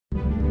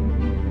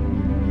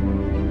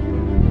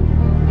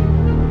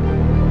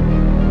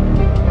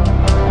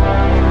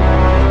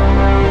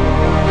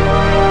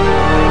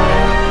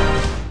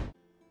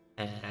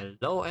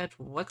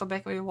and welcome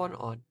back everyone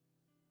on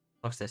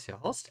Nox Destin, your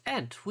host,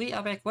 and we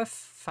are back with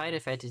Final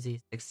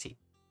Fantasy 16.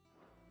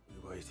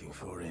 We're waiting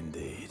for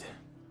indeed.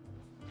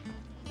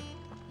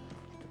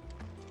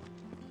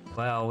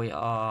 Well, we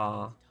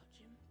are...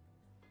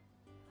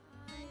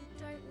 I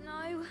don't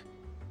know.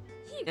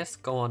 Yes,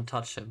 go on,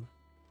 touch him.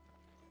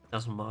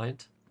 Doesn't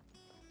mind.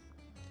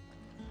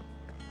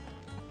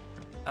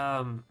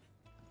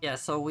 Yeah,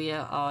 so we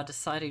are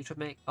deciding to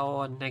make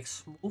our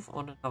next move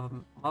on another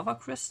Mother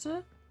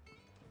Crystal.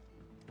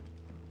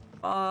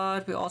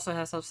 But we also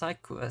have some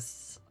side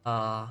quests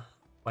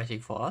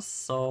waiting for us,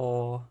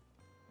 so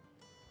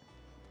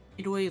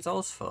we're doing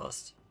those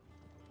first.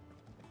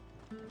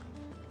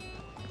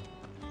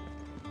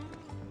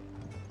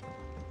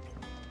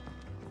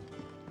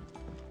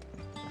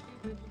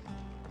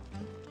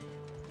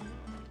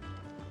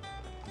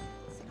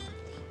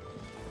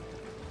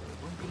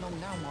 Won't be long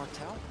now,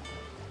 Martel.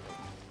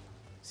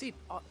 See,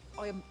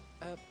 I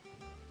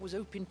was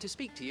hoping to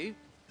speak to you.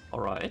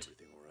 All right.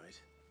 Everything all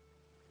right?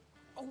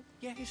 Oh,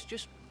 yeah, it's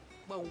just,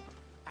 well,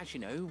 as you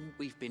know,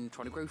 we've been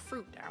trying to grow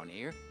fruit down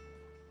here.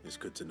 It's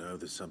good to know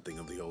that something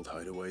of the old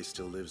hideaway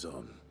still lives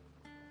on.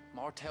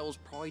 Martel's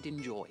pride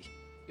and joy.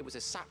 It was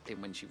a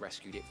sapling when she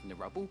rescued it from the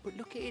rubble, but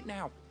look at it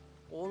now.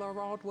 All our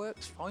hard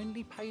work's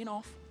finally paying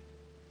off.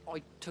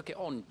 I took it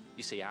on,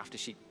 you see, after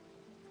she,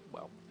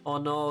 well... Oh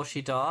no,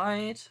 she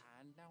died?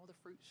 And now the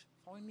fruit's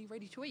finally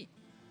ready to eat.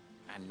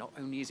 And not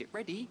only is it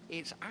ready,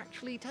 it's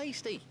actually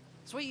tasty.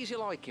 Sweet as you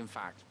like, in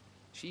fact.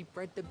 She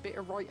bred the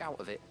bitter right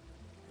out of it.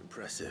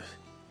 Impressive.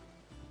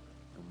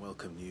 And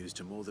welcome news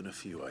to more than a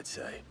few, I'd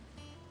say.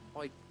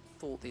 I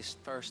thought this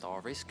first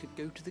harvest could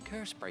go to the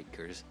curse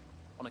breakers,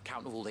 on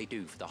account of all they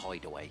do for the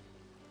hideaway.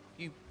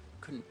 You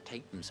couldn't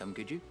take them some,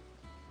 could you?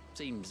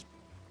 Seems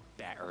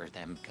better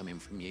them coming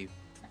from you.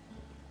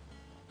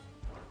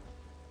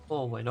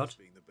 Oh, why not?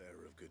 Being the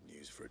bearer of good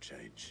news for a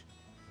change.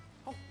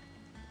 Oh,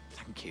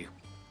 thank you.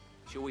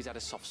 She always had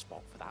a soft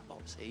spot for that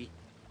lot, see?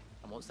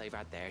 And once they've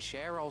had their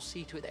share, I'll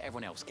see to it that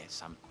everyone else gets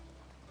some.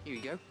 Here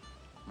you go.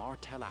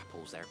 Martel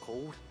apples, they're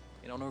called,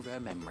 in honor of her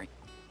memory.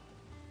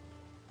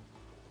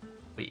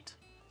 Wait.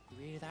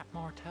 You hear that,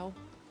 Martel?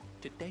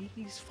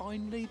 Today's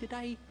finally the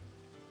day.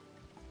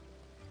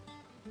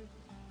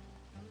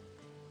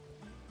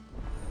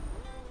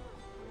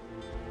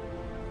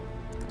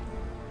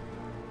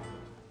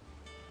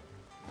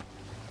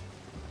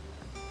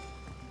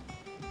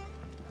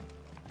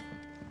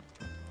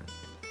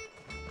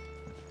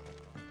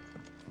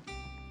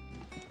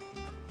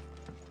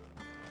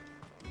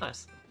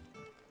 Nice.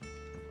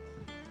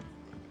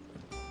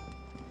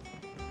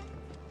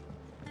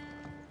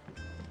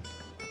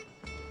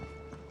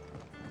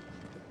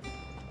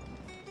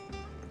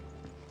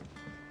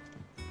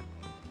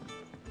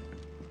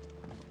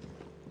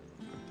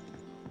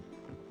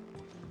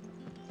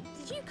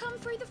 Did you come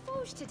through the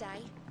forge today?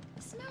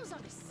 It smells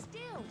like a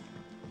still.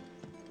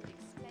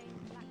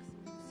 Exclaimed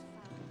Blacksmith's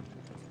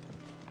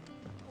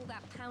foul. All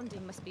that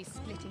pounding must be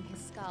splitting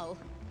his skull.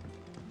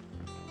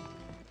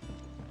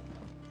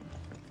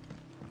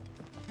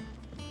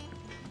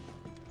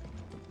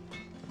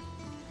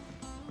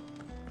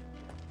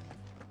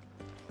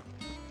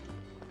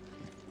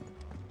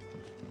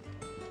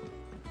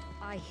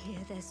 I hear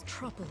there's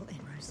trouble in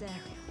Rosaria.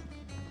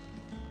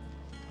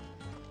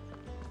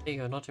 Hey,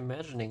 you're not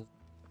imagining.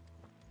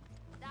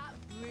 That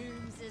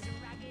room's as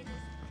ragged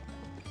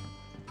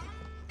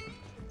as...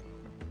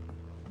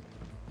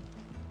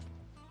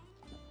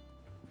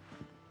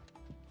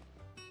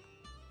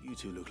 You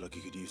two look like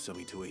you could use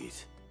something to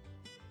eat.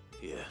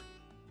 Here.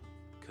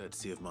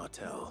 Courtesy of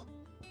Martel.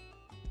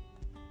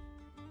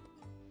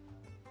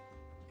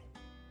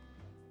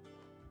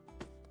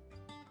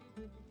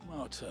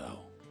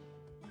 Martel.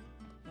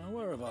 Now,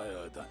 where have I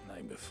heard that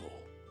name before?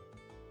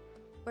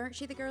 Weren't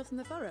she the girl from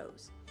the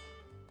Furrows?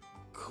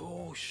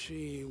 Course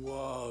she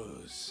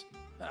was.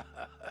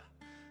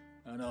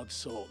 An odd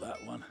sort,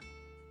 that one.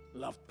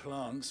 Loved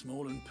plants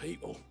more than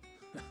people.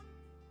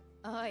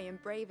 Aye,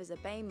 and brave as a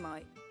bane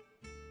might.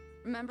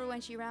 Remember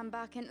when she ran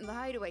back into the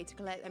hideaway to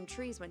collect them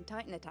trees when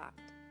Titan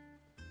attacked?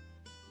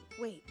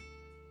 Wait,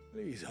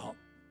 These aren't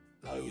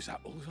those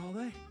apples, are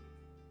they?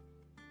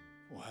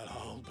 Well,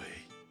 I'll be.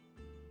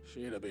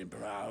 She'd have been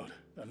proud,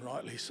 and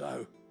rightly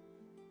so.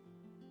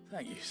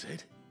 Thank you,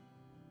 Sid.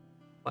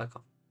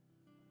 Welcome.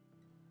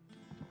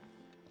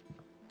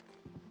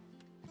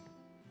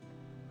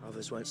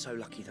 Others weren't so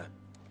lucky, though.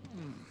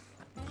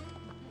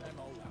 Them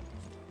old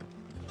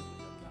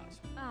apples.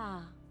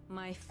 Ah,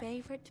 my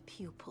favorite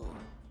pupil.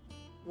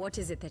 what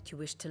is it that you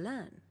wish to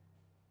learn?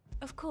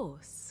 Of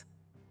course.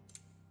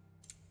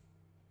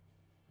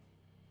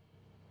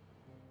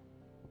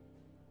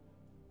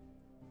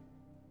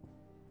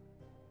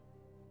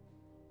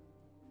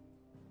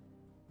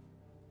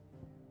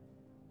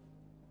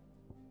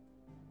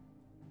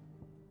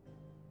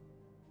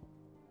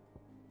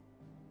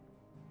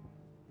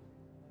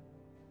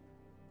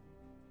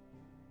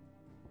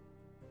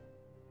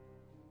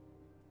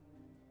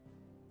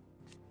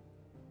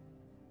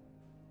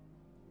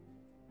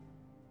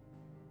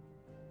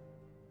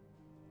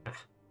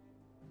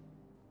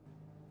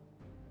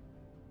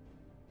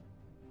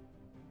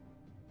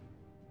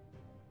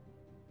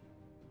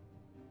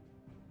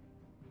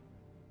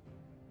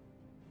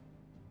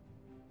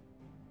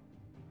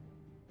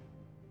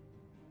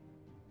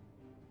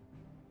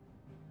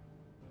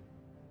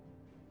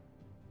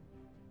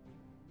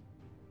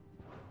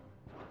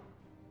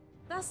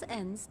 Thus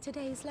ends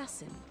today's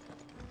lesson.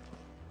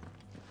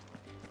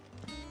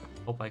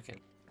 Hope I can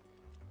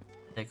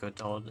take her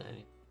down.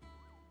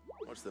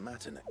 What's the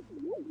matter, Nick?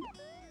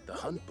 The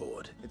hunt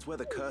board? It's where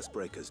the curse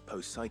breakers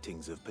post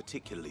sightings of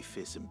particularly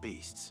fearsome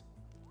beasts.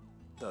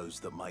 Those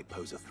that might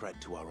pose a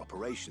threat to our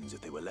operations if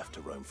they were left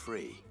to roam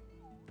free.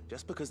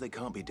 Just because they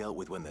can't be dealt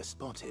with when they're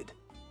spotted,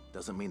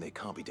 doesn't mean they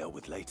can't be dealt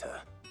with later.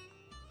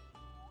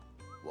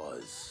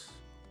 Was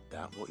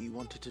that what you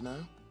wanted to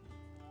know?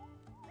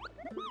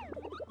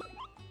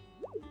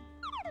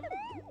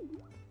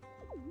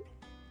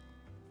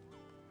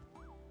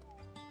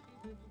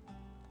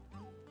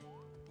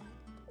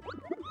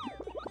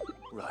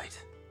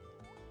 Right.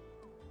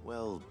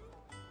 Well,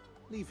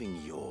 leaving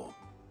your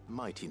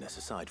mightiness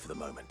aside for the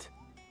moment,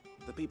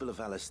 the people of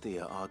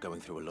Valisthea are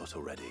going through a lot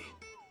already.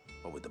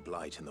 What with the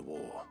Blight and the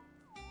war,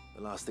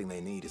 the last thing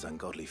they need is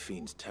ungodly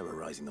fiends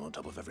terrorizing them on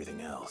top of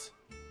everything else.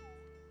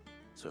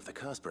 So if the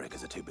curse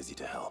breakers are too busy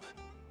to help,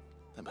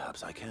 then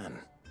perhaps I can.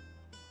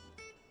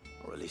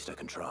 Or at least I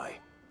can try.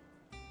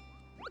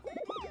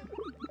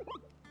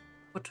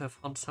 Good to have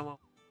found someone.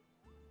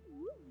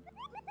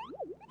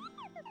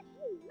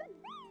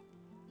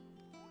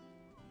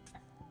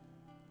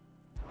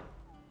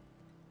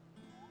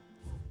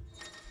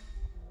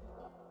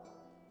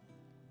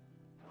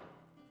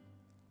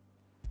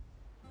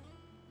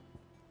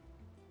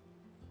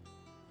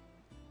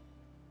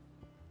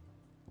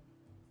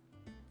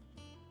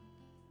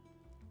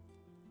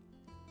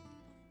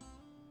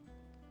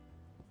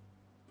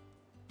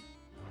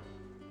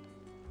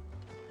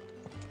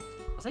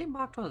 Was I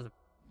marked on the...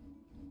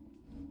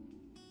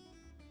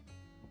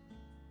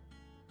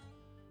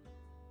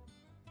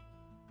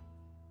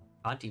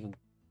 Can't even...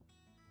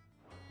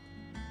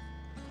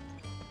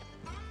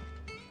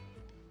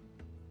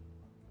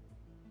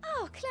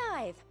 Oh,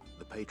 Clive!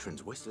 The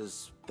patron's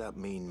whistles, that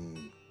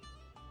mean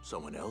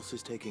someone else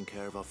is taking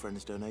care of our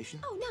friend's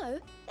donation? Oh no,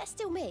 that's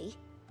still me.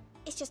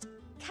 It's just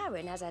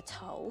Karen has her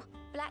toll,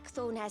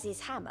 Blackthorn has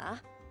his hammer.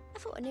 I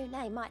thought a new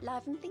name might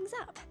liven things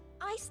up.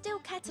 I still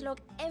catalogue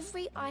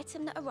every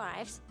item that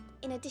arrives,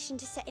 in addition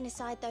to setting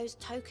aside those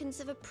tokens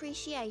of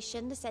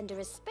appreciation the sender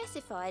has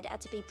specified are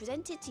to be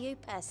presented to you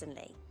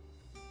personally.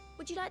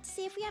 Would you like to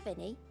see if we have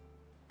any?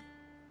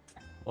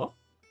 What?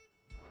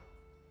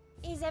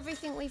 Here's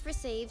everything we've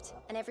received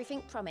and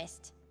everything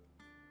promised.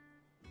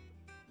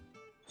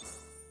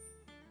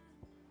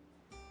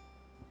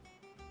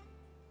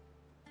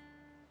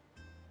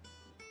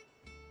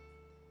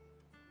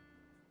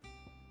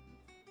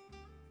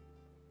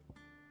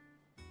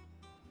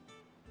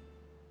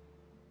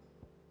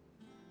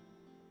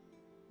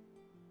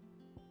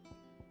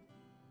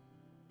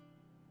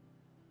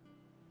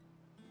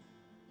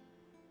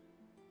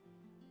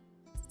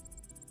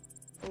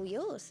 All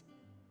yours.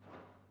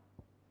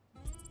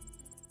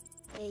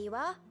 Here you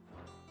are.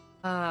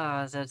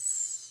 Ah,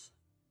 that's...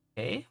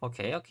 Okay. I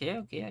don't have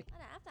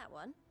that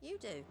one. You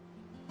do.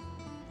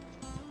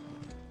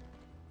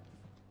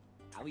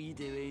 How are you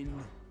doing?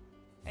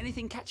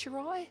 Anything catch your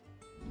eye?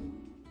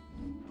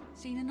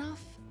 Seen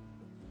enough?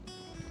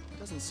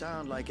 Doesn't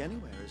sound like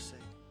anywhere is safe.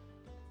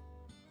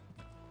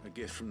 A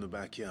gift from the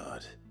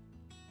backyard.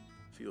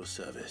 For your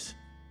service.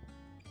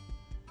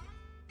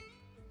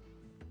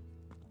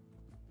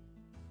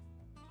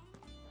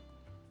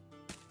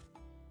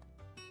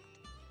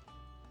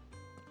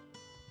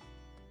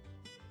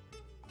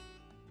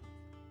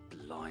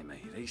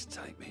 Blimey, these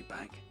take me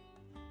back.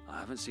 I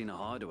haven't seen a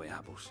hideaway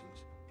apple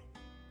since.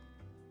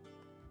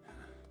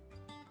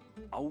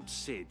 Old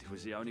Sid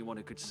was the only one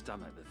who could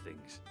stomach the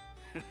things.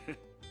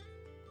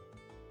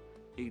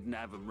 He'd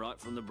nab 'em right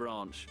from the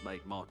branch,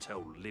 make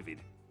Martel livid.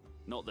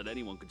 Not that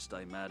anyone could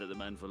stay mad at the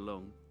man for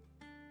long.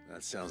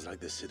 That sounds like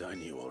the Sid I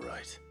knew, all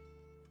right.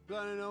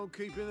 Planning on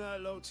keeping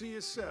that lot to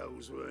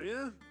yourselves, were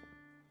you?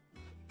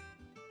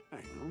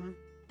 Hang on.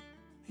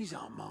 These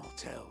aren't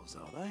Martels,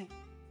 are they?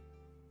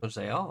 Because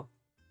they are.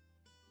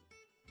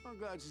 I'm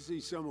glad to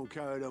see someone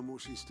carried on what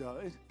she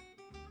started.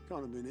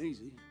 Can't have been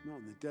easy, not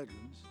in the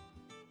Deadlands.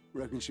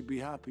 Reckon she'd be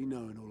happy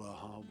knowing all her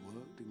hard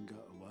work didn't go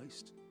to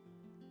waste.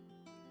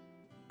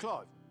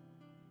 Clive,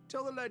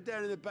 tell the lad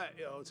down in the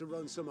backyard to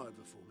run some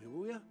over for me,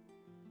 will you?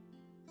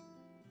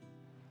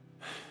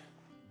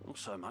 Not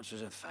so much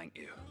as a thank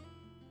you.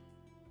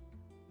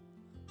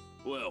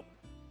 Well,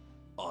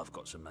 I've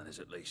got some manners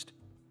at least.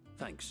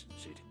 Thanks,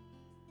 Sid.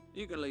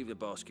 You can leave the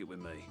basket with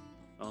me.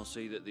 I'll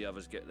see that the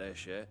others get their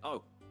share.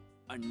 Oh,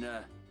 and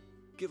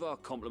give our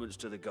compliments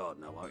to the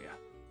gardener, won't you?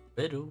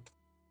 They do.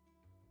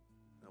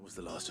 That was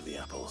the last of the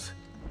apples.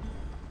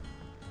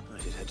 I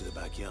should head to the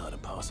backyard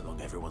and pass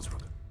along everyone's...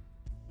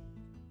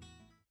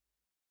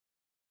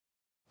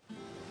 The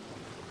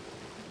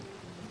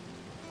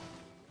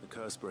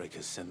curse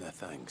breakers send their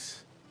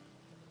thanks.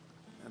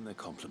 And their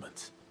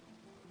compliments.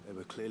 They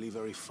were clearly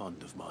very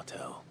fond of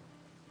Martel.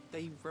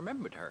 They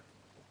remembered her.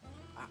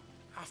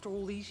 After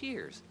all these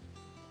years.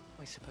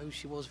 I suppose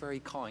she was very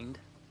kind,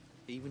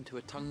 even to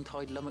a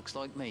tongue-tied lummox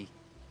like me.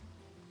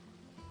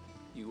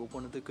 You were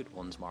one of the good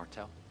ones,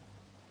 Martel.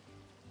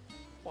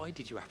 Why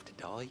did you have to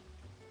die?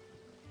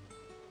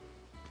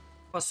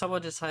 Or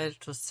someone decided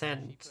to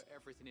send Put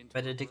everything into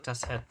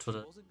Benedicta's head to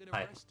the wasn't gonna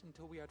side. rest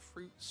until we had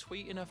fruit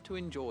sweet enough to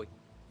enjoy.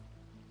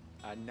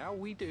 And now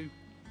we do.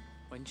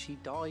 When she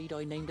died,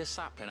 I named a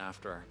sapling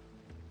after her.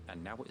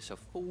 And now it's a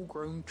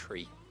full-grown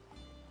tree.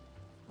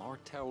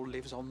 Martel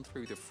lives on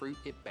through the fruit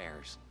it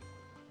bears.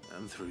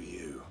 And through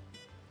you.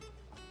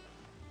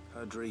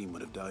 Her dream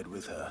would have died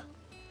with her,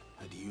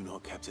 had you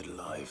not kept it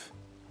alive.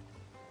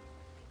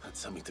 That's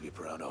something to be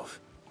proud of.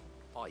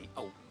 I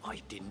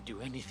didn't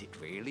do anything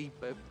really,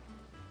 but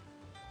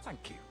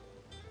thank you.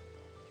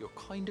 You're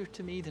kinder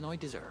to me than I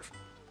deserve.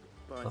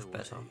 By Of the way,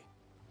 better.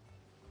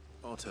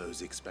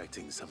 Otto's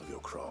expecting some of your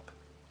crop.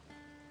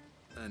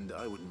 And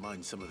I wouldn't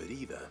mind some of it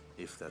either,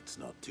 if that's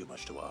not too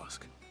much to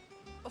ask.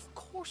 Of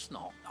course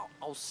not.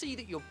 I'll see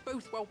that you're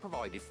both well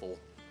provided for.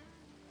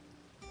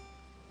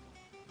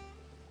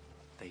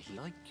 They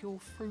like your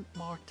fruit,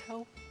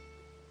 Martel.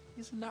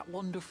 Isn't that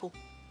wonderful?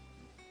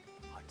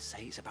 I'd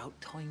say it's about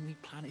time we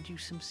planted you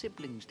some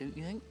siblings, don't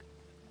you think?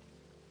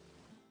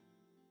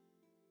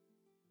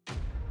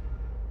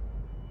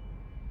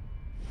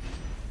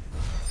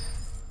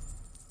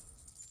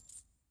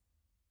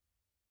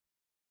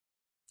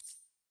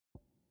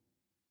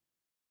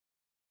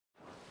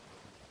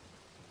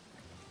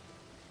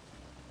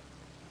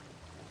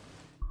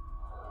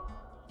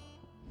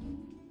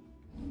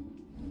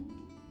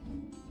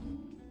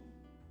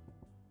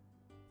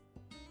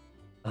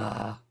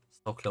 Ah,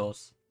 so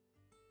close.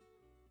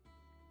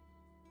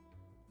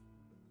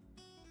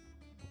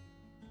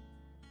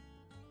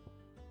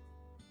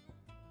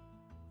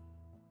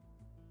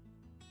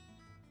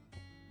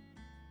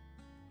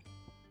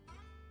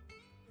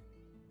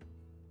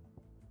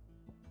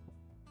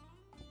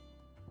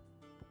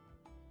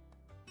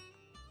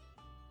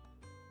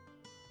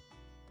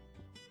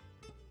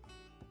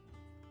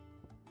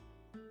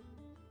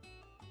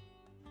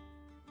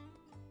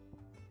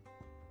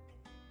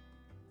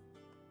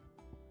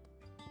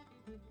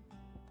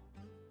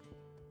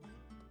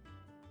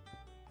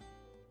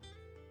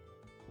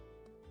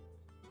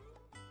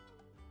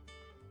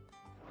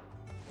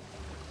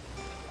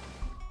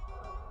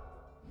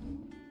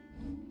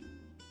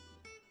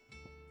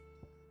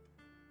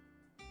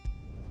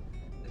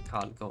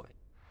 Can't go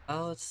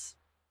else.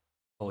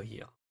 Go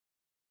here.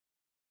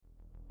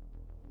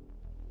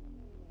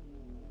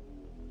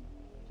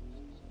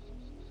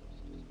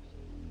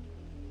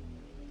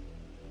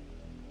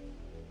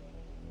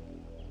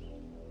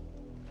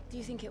 Do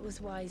you think it was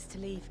wise to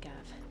leave, Gav?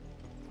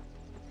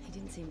 He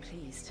didn't seem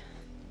pleased.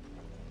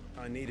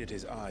 I needed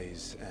his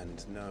eyes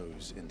and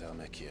nose in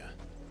Dhalmekia.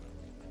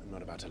 I'm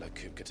not about to let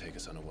Kupka take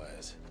us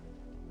unawares.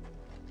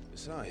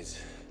 Besides,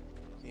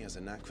 he has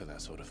a knack for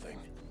that sort of thing.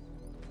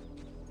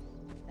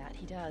 That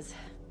he does.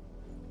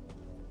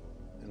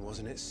 And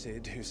wasn't it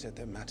Sid who said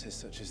that matters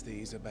such as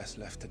these are best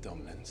left to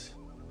dominance?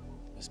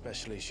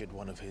 Especially should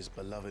one of his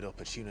beloved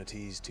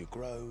opportunities to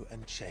grow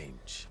and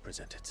change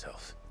present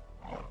itself.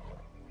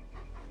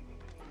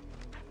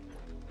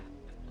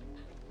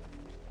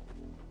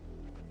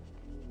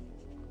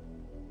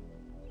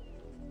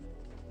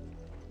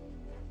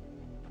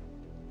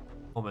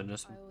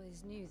 Ominous. I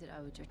always knew that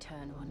I would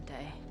return one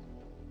day.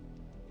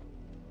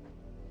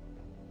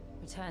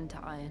 Return to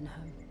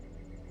Ironhome.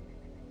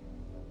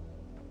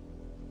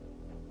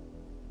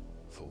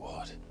 For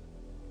what?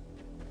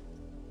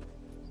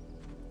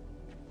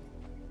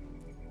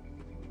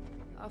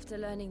 After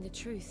learning the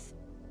truth,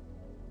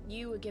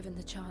 you were given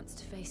the chance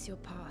to face your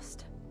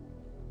past.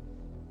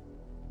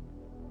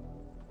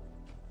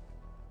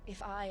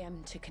 If I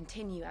am to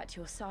continue at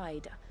your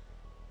side,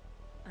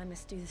 I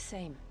must do the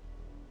same.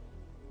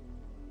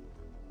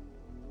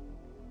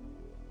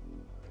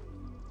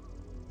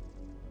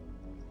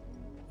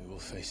 We will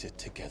face it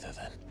together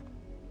then.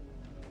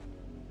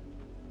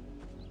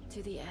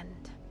 To the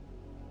end.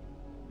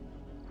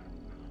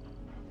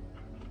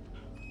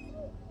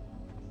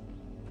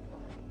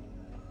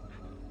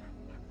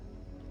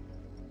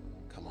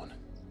 Come on.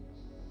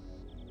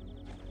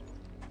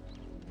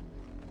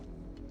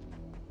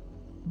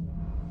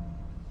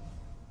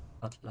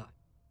 Not lie.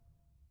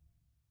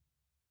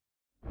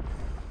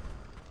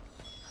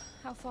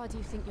 How far do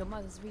you think your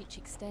mother's reach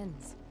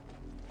extends?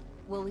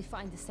 Will we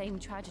find the same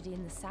tragedy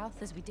in the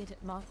south as we did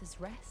at Martha's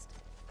Rest?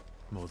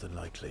 More than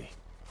likely.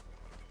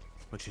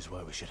 Which is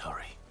why we should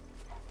hurry.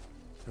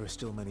 There are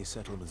still many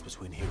settlements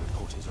between here and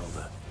Port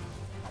Isolde.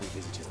 We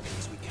visit as many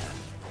as we can,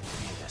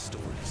 hear their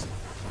stories.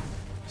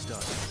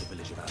 Starting with the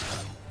village of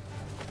Anna.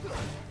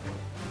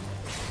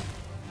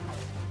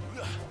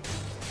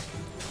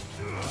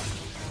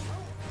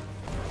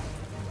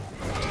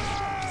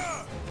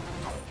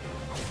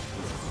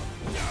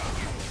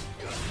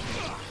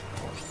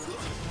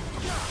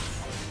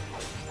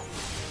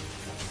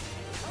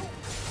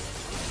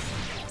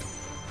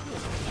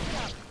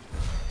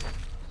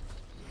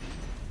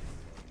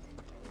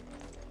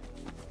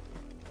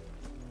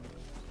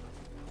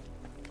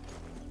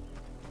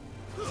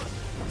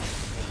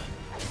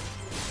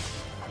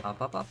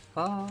 Ba, ba,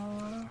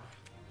 ba.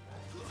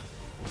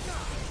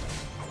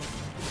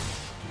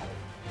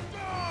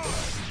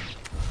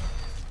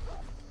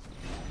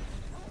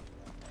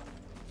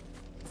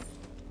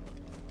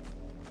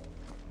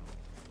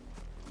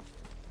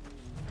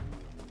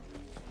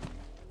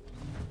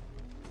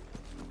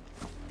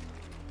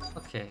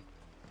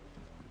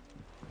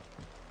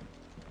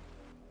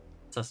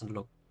 doesn't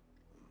look.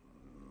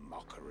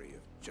 Mockery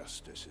of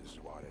justice is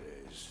what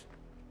it is.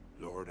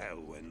 Lord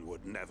Elwyn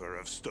would never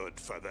have stood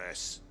for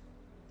this.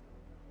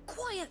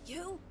 Quiet,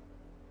 you!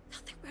 I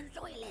think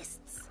we're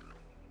loyalists.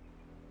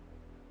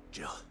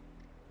 Jill,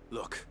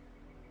 look.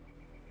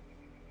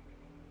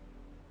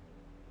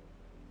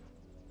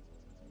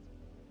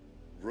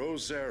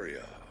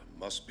 Rosaria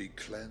must be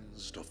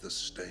cleansed of the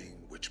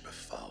stain which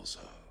befouls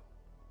her,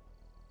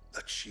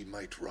 that she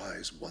might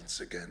rise once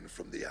again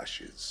from the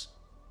ashes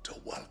to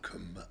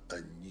welcome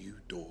a new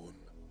dawn.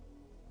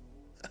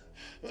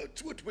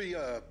 'Twould be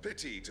a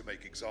pity to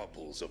make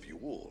examples of you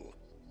all,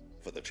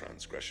 for the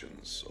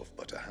transgressions of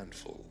but a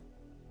handful.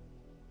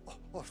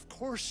 Of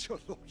course, your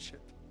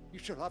lordship. You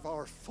shall have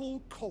our full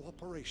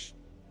cooperation.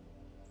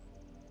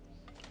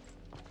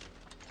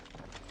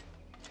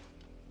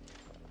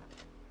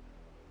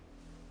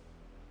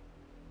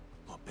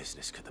 What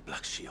business could the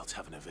Black Shields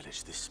have in a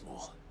village this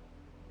small?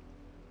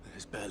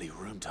 There's barely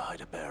room to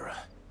hide a bearer.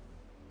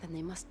 Then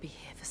they must be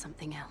here for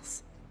something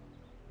else.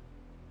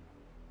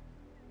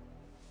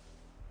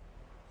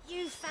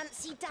 You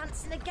fancy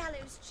dancing a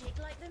gallows jig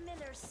like the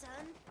miller's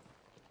son?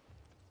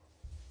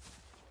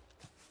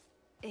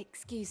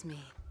 Excuse me,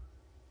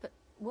 but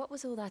what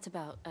was all that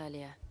about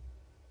earlier?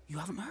 You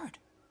haven't heard?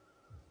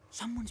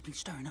 Someone's been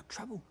stirring up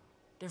trouble.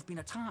 There have been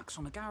attacks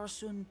on the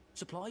garrison,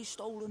 supplies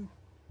stolen.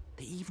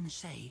 They even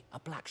say a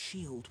Black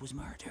Shield was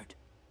murdered.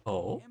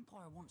 Oh? The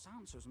Empire wants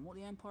answers, and what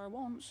the Empire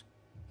wants,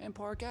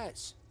 Empire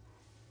gets.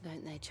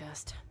 Don't they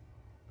just?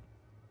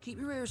 Keep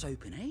your ears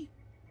open, eh?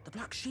 The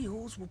Black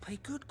Shields will pay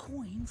good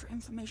coin for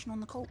information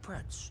on the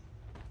culprits.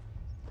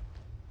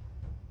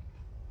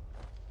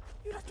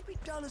 You'd have to be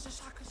dull as a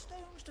sack of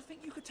stones to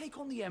think you could take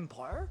on the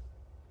Empire.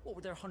 What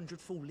with their 100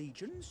 full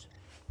legions?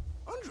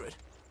 100?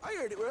 I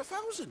heard it were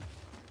 1,000.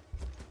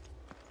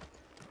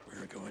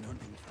 We're going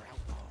hunting for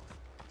outlaws.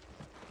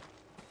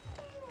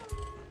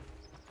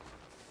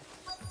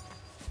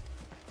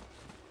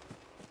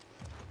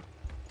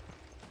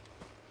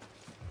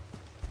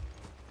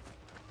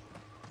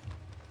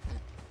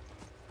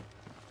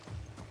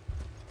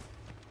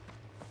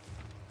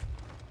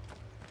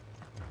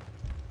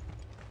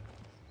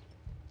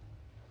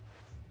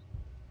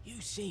 You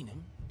seen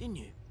him, didn't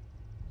you?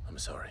 I'm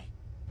sorry.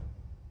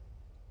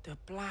 The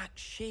Black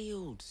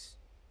Shields.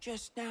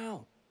 Just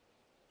now.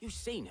 You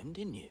seen him,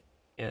 didn't you?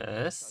 I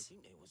Yes.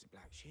 think there was a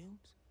Black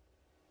Shields.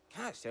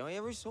 Can't say I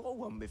ever saw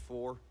one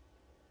before.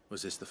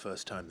 Was this the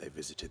first time they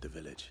visited the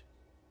village?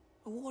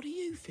 What do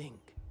you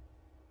think?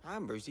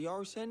 Amber's the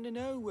arse end of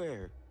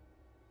nowhere.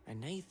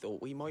 And they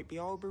thought we might be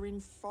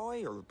harboring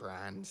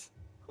firebrands.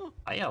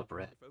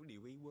 Firebrand. If only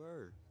we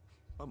were.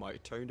 I might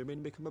have turned him in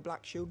and become a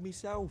Black Shield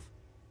myself.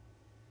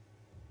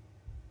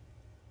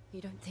 You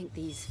don't think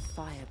these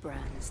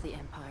firebrands the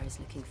Empire is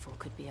looking for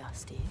could be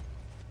us, do you?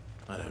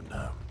 I don't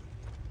know.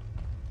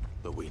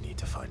 But we need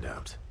to find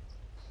out.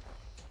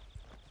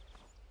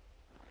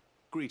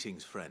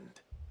 Greetings, friend.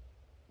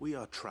 We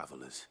are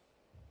travelers.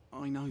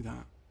 I know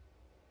that.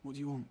 What do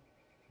you want?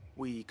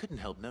 We couldn't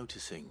help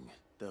noticing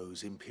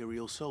those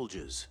Imperial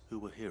soldiers who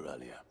were here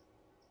earlier.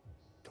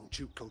 Don't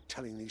you go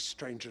telling these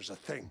strangers a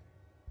thing.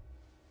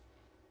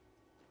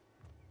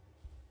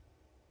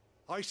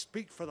 I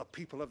speak for the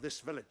people of this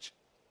village,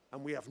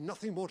 and we have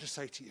nothing more to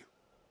say to you.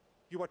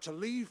 You are to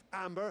leave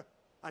Amber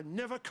and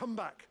never come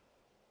back.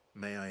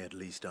 May I at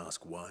least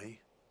ask why?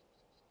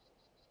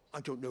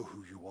 I don't know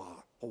who you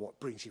are or what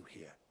brings you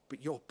here,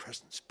 but your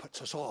presence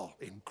puts us all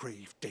in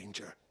grave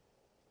danger.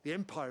 The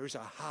Empire is a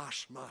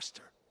harsh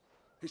master.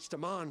 Its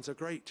demands are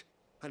great,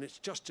 and its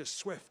justice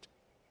swift.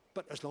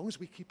 But as long as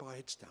we keep our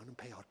heads down and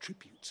pay our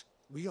tributes,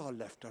 we are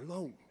left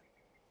alone.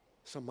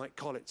 Some might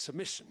call it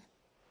submission.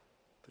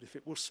 But if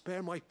it will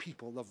spare my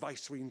people the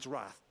Viceroy's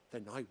wrath,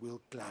 then I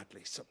will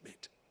gladly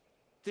submit.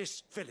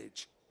 This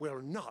village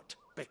will not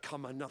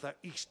become another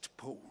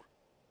Eastpool.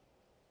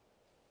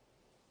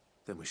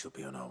 Then we shall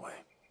be on our way.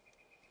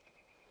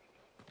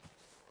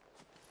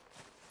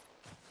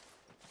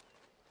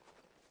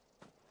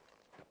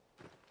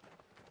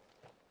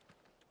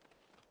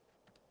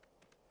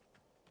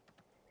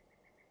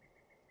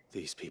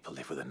 These people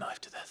live with a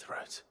knife to their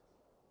throats.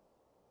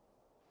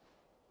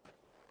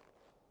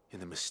 In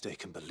the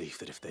mistaken belief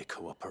that if they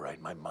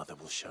cooperate, my mother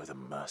will show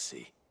them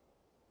mercy.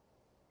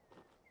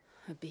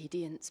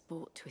 Obedience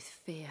bought with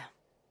fear.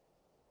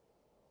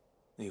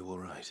 Are you all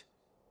right?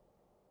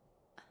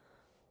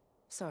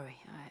 Sorry,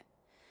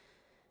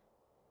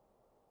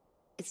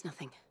 It's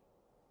nothing.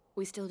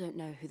 We still don't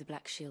know who the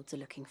Black Shields are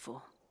looking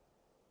for.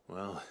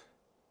 Well,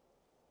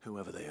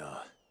 whoever they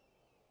are,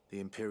 the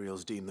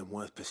Imperials deem them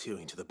worth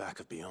pursuing to the back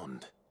of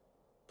beyond.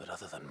 But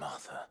other than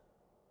Martha,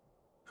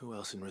 who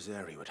else in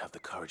Rosaria would have the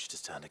courage to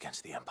stand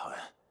against the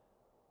Empire?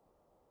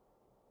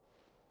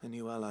 A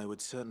new ally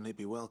would certainly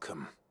be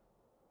welcome.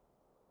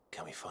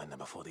 Can we find them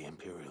before the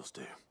Imperials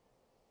do?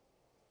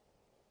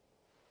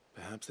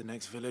 Perhaps the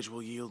next village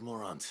will yield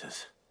more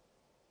answers.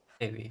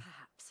 Maybe.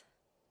 Perhaps.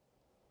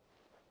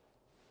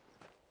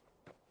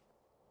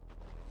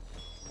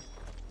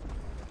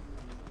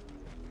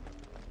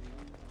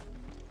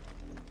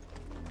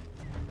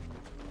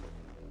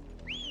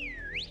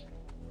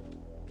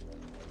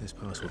 This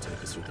pass will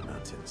take us through the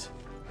mountains.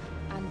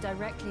 And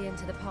directly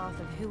into the path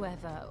of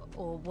whoever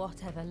or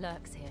whatever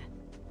lurks here.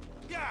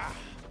 Yeah!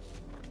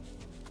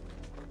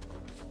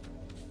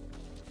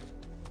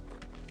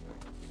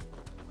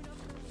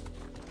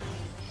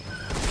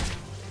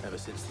 Ever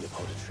since the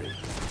Apoditry,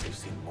 we've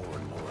seen more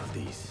and more of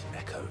these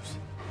echoes.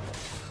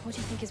 What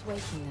do you think is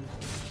waking them?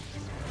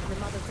 The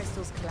mother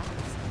crystals collapse?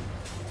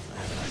 I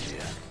have an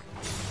idea.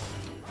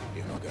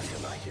 You're not going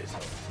to like it.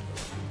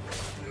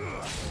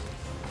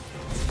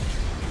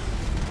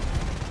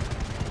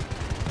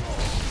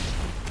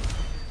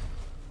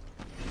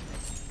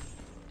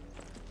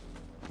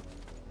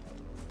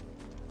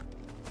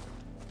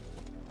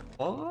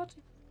 What?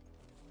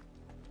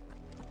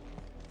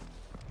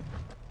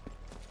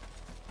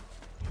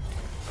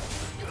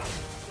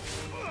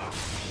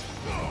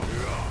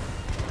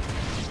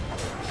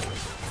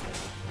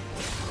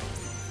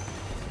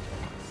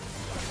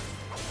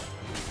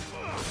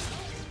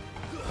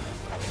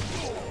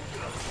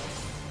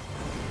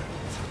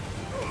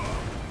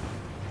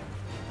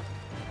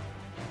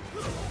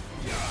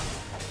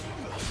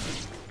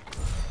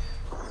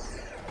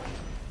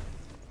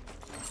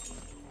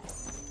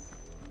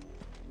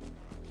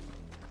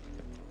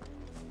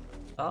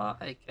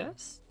 I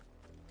guess.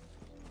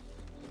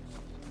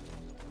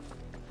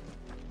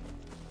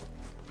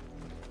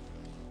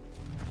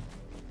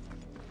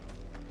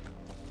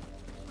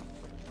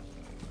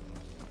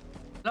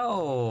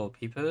 Hello,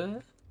 people.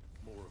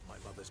 More of my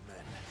mother's men.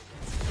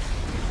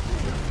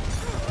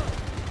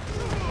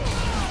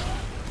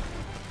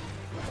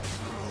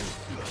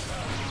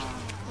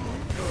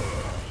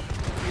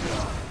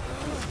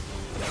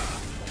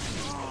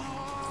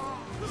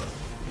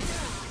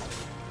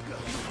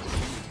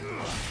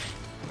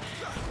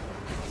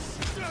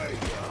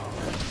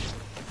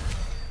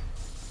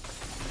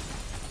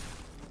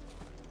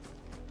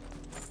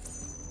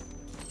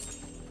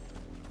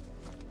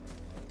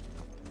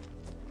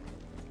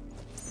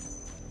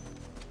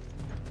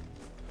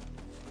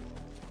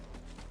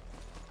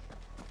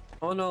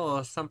 Oh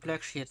no, some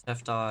black sheets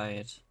have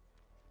died.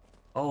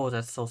 Oh,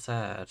 that's so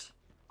sad.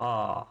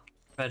 Ah,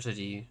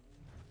 tragedy.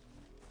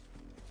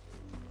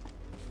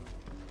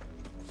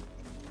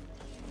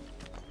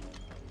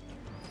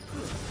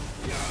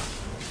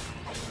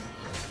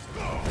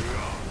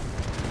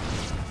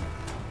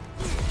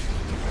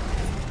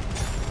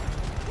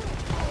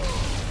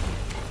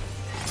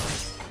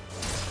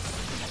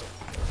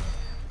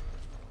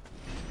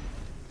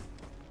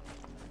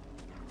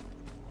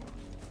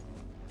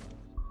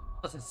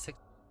 Was it 6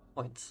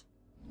 points?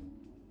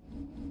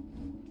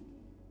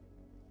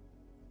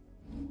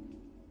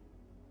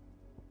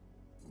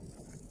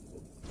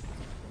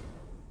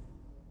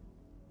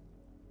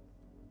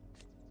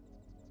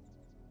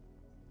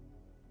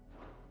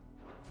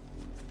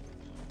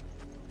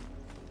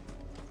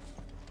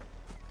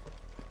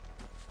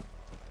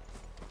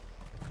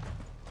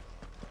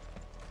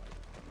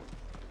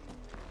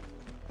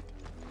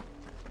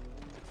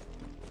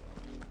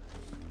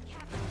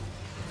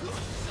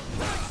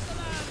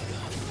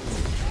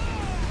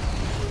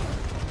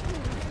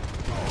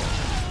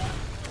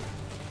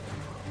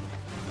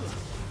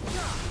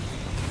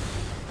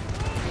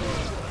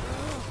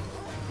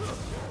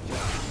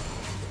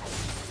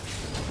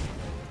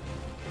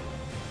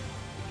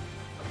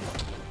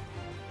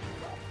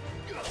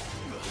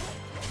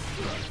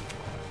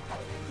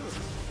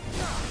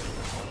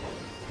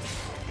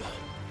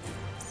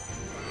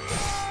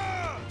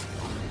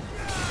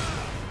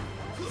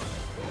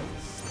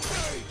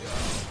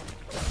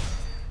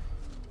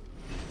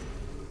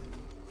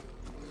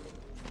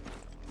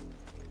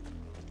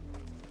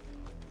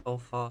 So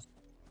fast.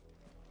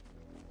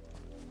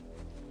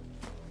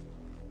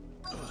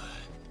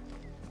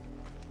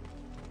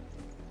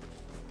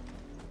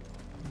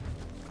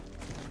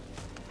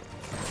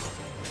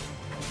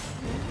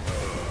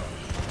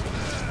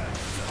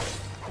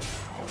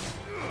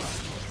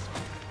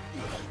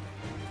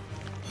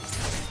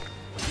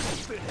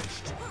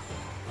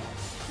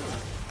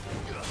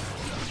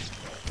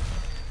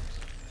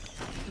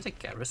 Is a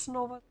garrison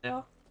over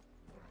there?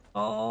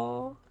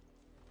 Oh,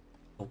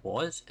 or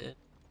was it?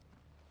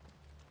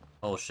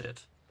 Oh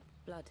shit.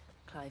 Blood,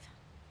 Clive.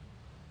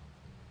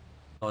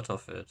 Out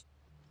of it.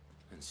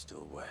 And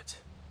still wet.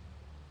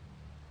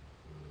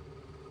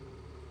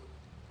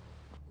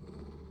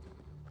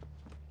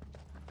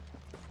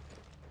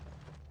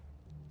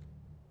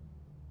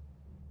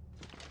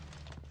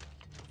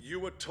 You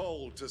were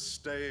told to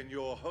stay in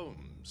your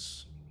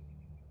homes.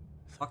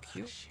 Fuck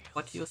you.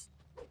 What do you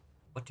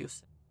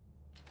say?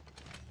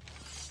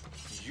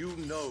 You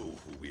know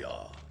who we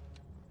are.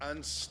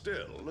 And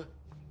still,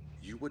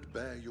 you would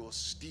bear your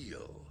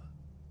steel.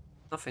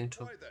 Nothing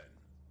to. Why then?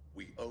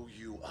 We owe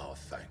you our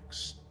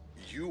thanks.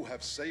 You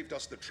have saved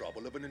us the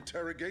trouble of an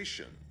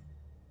interrogation.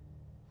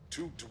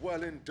 To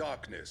dwell in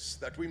darkness,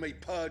 that we may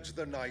purge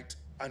the night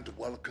and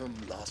welcome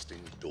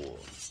lasting dawn.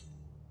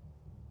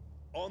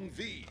 On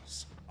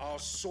these, our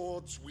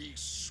swords we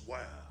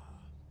swear.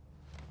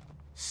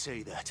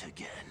 Say that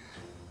again.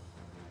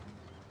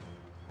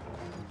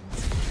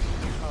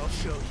 I'll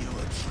show you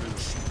again. true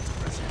shield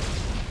present.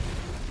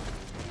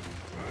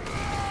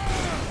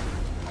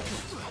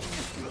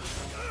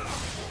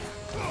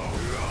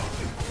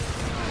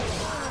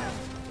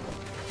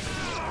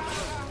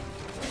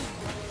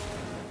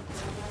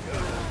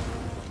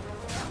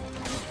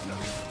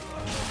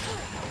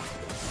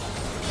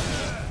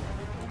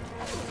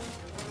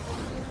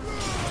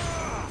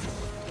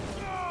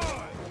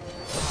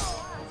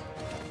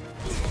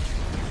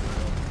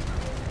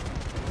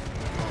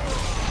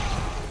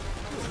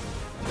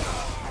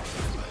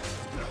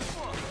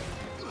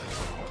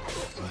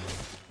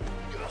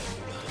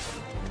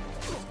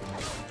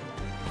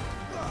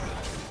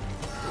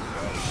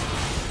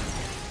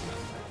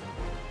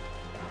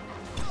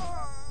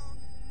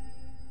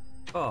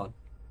 God.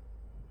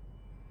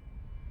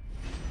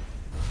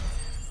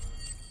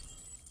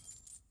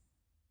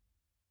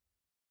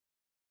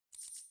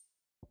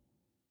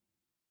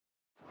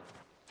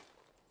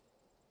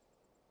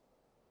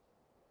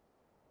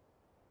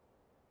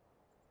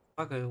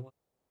 Okay, what?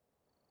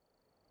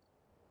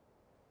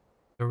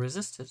 You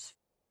resisted.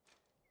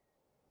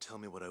 Tell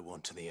me what I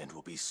want and the end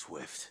will be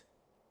swift.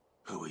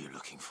 Who are you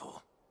looking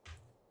for?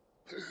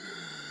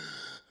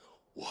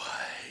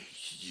 Why,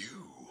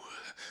 you.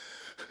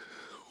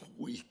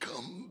 We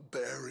come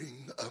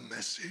bearing a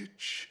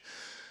message.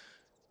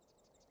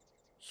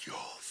 Your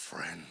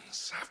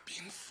friends have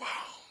been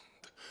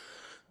found.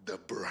 The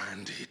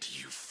branded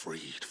you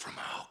freed from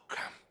our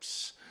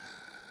camps.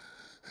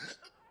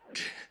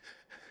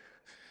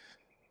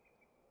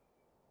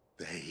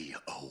 They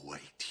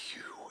await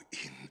you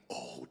in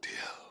Ordeal.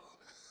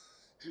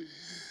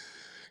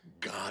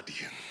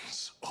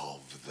 Guardians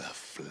of the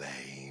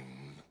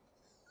Flame.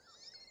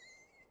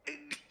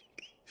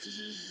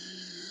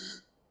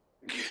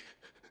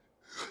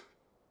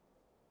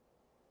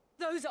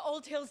 Those are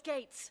Old Hill's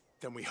gates.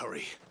 Then we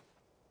hurry.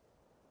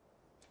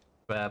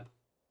 Grab.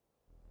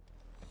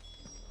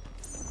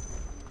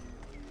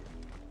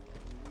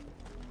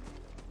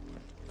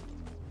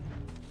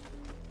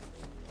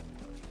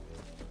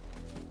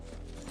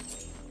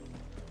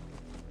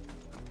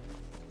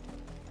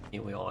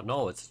 We all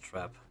know it's a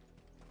trap.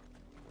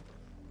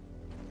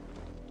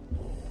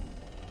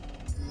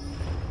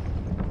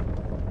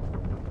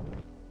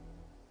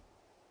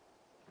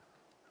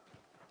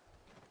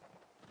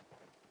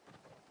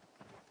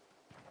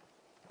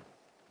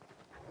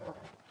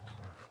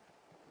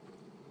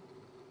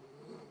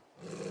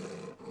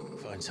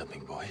 Find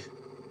something, boy.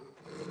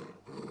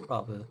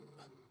 Probably.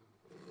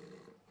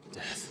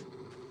 Death.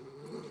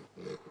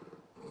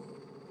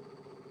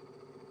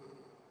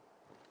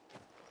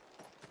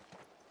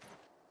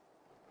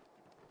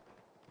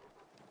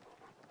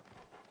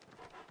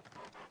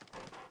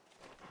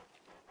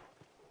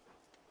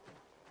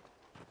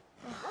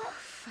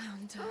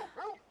 Found her.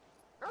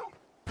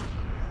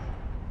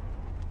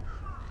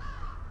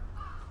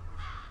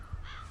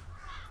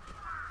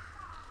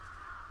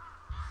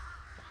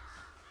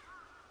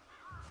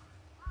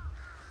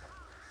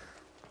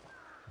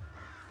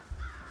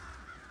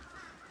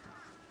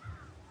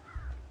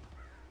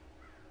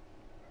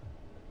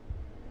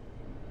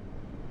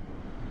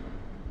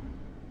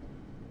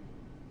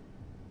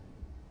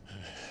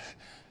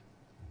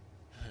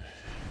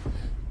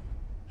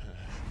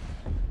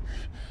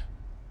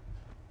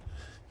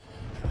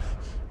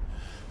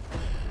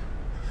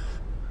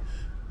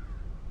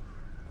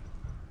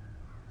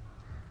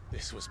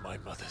 This was my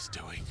mother's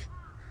doing.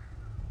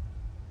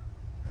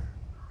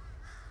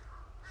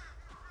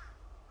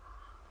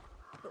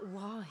 But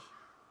why?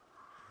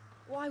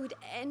 Why would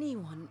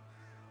anyone?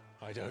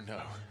 I don't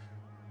know.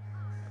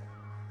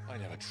 I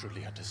never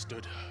truly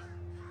understood her.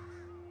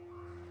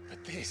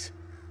 But this...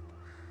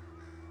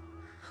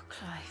 Oh,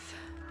 Clive.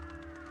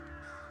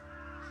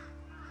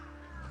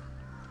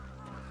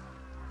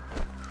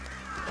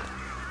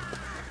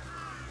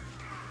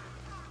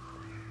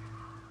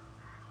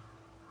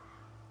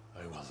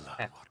 I will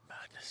learn what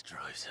madness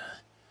drives her,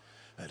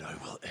 and I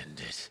will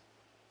end it.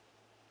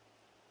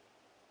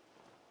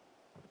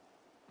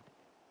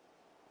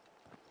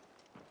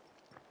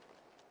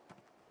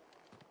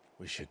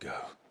 We should go.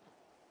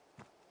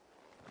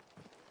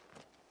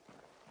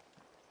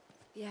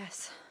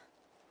 Yes.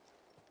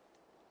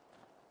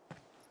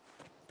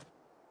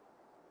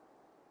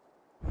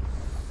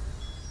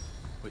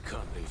 We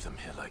can't leave them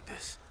here like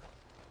this.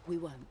 We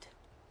won't.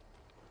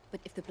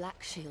 But if the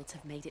Black Shields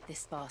have made it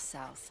this far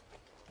south,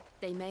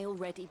 they may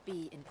already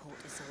be in Port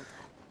Isolde.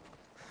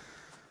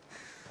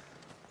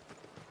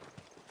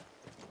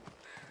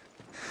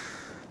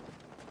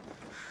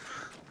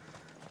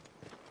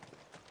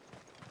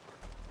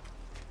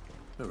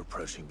 We're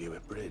approaching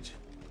Buick Bridge.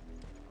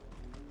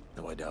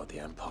 Though I doubt the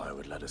Empire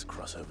would let us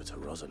cross over to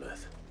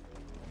Rosalith.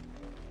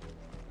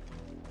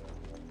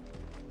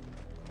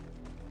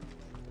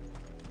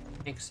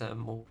 Makes a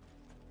move.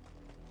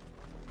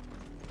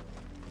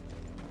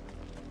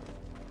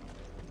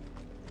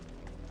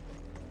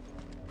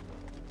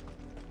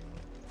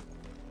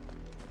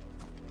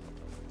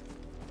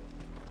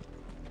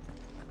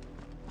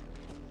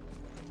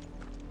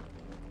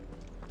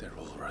 They're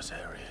all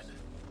Rosarian.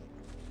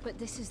 But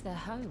this is their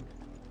home.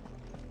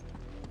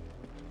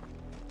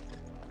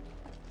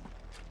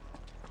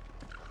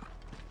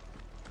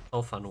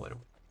 so fun when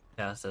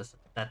there's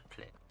that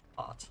play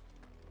part.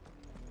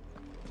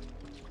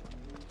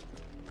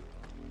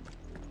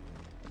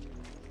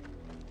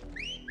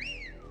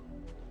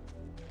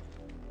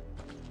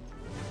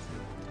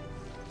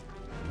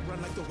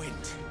 Run like the wind.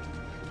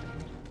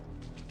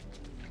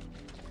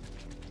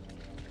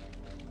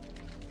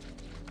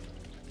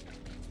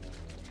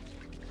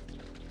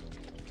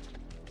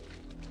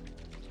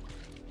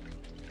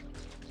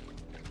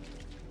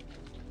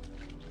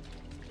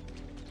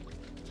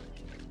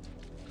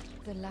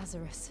 The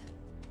Lazarus.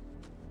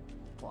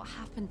 What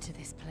happened to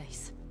this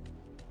place?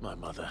 My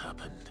mother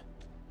happened.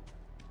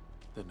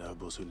 The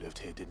nobles who lived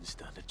here didn't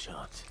stand a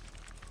chance.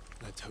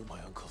 Let's hope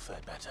my uncle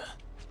fared better.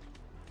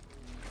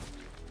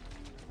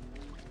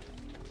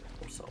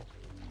 Also,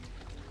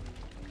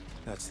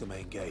 That's the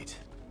main gate.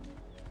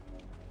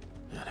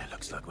 And it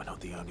looks like we're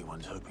not the only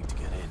ones hoping to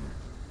get in.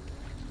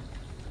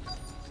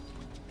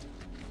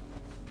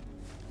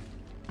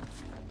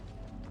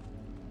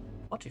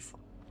 what if?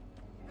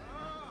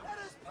 Let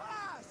us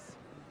pass!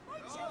 My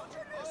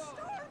children are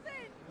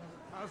starving!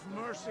 Have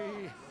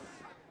mercy!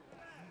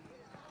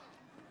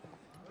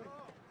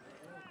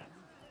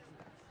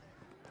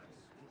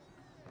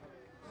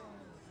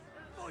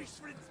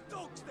 Voice-ridden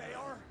dogs they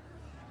are!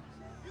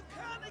 You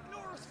can't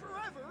ignore us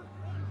forever!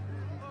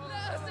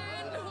 Let us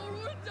in, or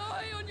we'll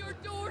die on your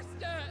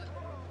doorstep!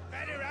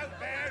 Better out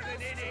there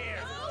than in here.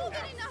 Oh,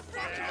 good enough,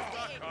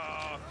 Fuck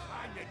off.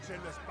 Hang the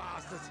chinless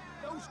bastards!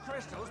 Those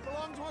crystals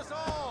belong to us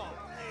all!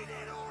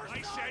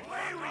 I said,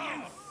 where were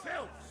you,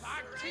 filth?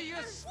 Back to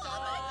your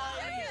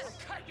sties!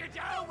 Cut you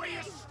down where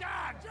you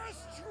stand.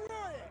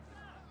 Destroy it!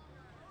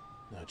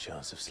 No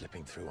chance of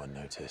slipping through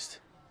unnoticed.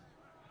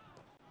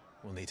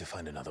 We'll need to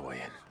find another way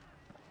in.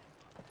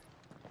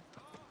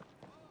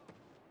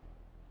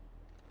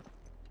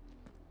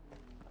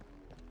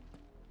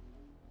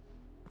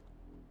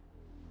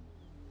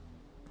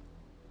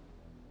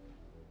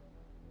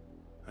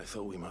 I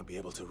thought we might be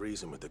able to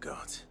reason with the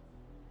guards.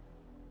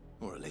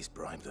 Or at least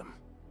bribe them.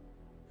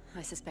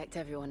 I suspect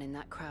everyone in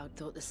that crowd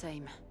thought the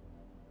same.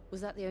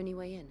 Was that the only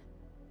way in?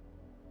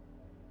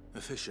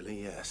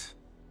 Officially, yes.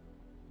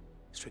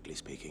 Strictly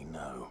speaking,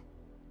 no.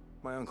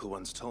 My uncle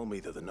once told me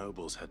that the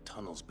nobles had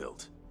tunnels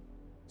built,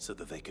 so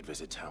that they could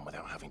visit town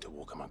without having to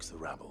walk amongst the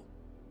rabble.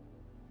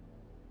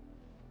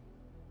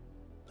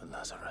 The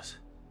Lazarus.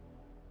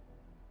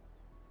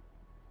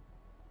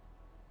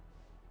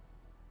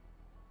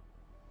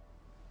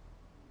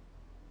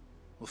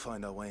 We'll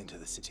find our way into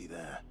the city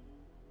there.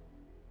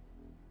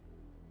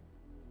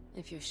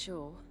 If you're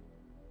sure.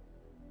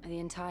 The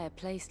entire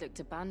place looked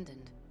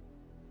abandoned.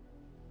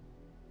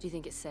 Do you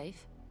think it's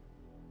safe?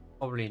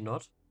 Probably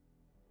not.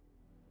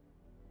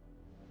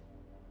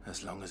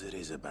 As long as it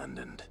is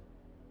abandoned.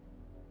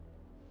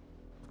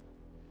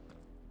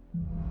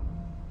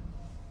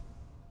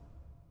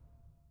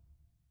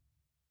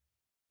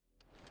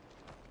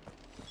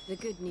 The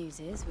good news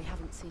is we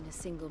haven't seen a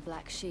single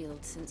black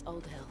shield since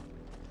Old Hill.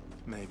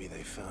 Maybe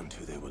they found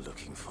who they were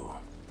looking for.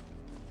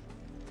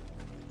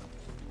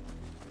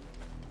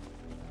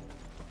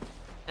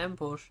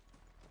 Ambush.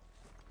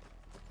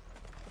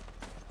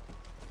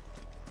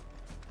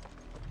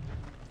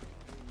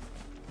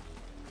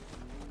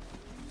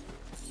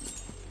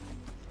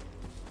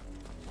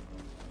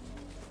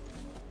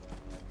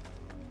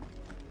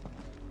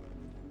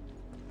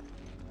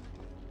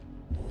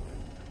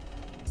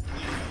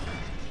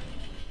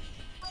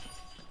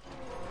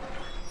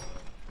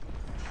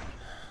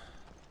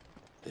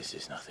 This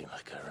is nothing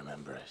like I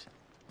remember it.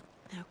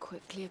 How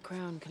quickly a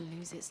crown can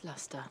lose its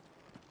luster.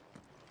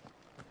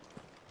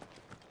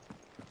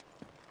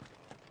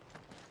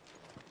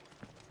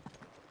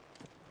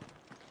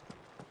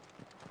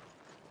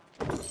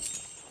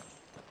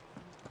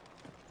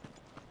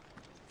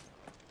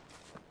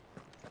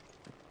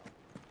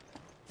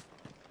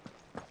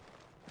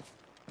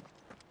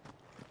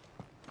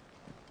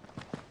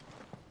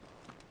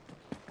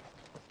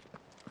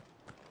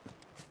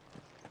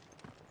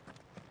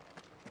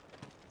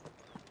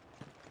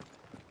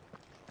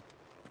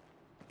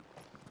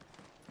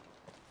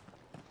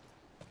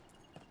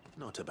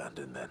 Not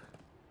abandoned, then.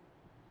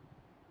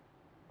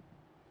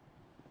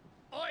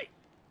 Oi!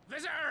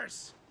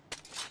 Visitors!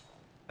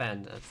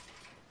 Bandit.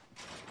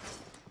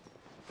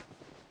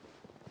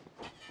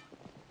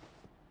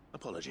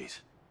 Apologies.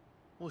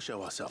 We'll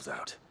show ourselves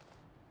out.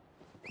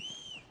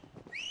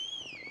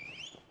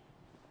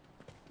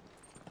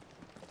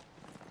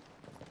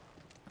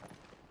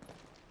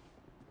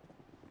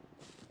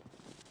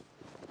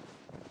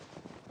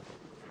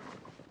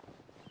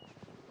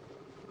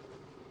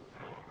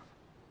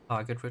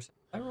 Target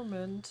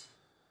retirement.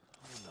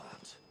 Or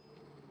not.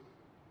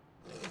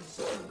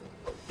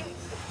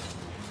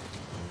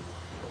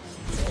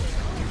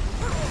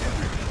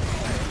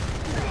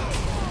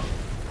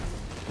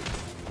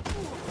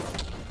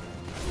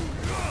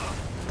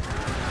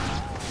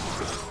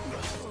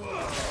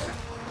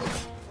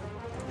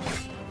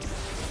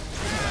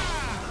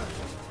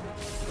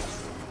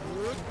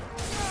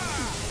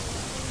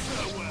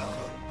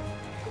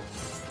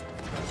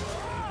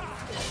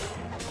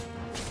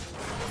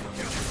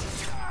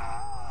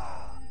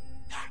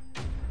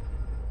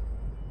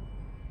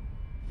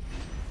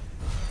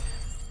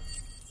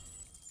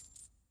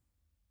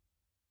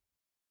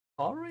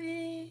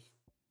 Sorry?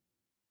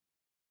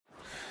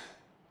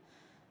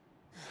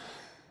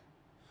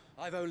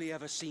 I've only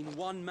ever seen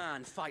one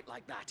man fight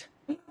like that.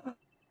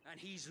 And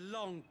he's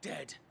long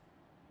dead.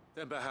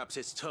 Then perhaps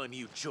it's time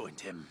you joined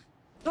him.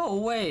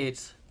 Oh,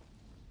 wait.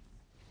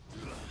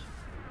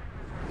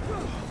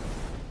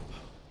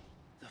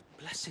 The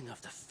blessing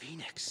of the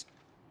Phoenix.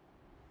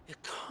 It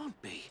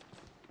can't be.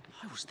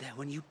 I was there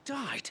when you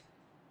died.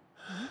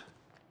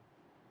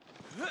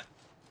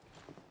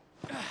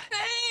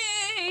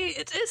 Hey,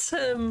 it is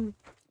him.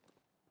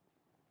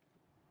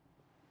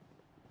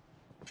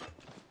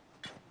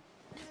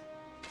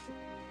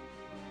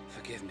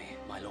 Forgive me,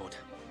 my lord.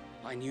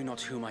 I knew not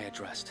whom I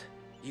addressed.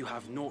 You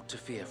have naught to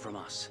fear from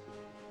us.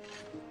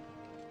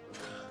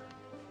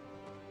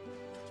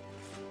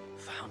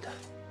 Founder,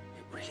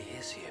 it really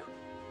is you.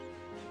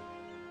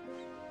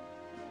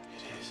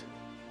 It is.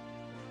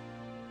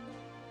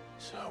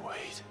 So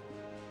wait.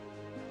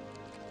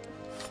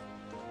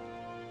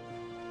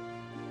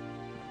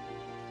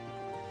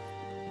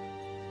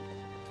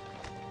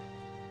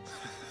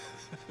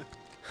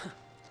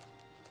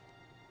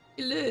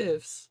 He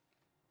lives.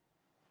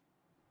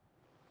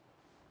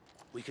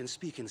 We can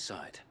speak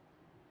inside.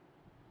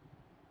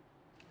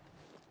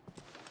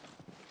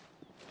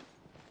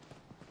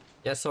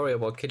 Yeah, sorry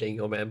about killing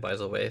your man, by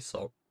the way,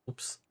 so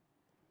oops.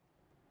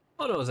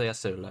 Oh no, they are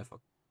still alive.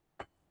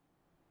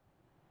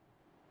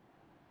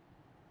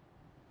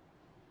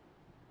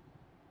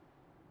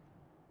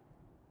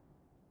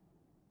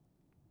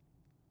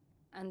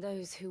 And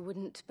those who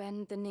wouldn't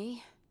bend the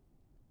knee?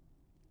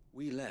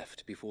 We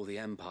left before the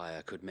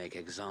Empire could make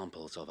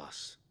examples of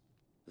us,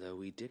 though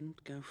we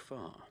didn't go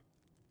far.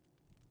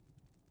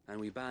 And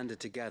we banded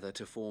together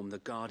to form the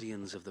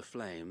Guardians of the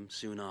Flame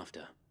soon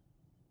after.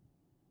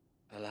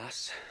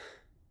 Alas,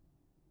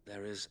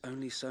 there is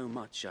only so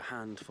much a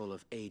handful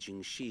of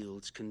aging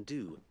shields can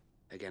do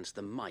against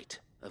the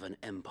might of an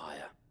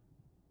empire.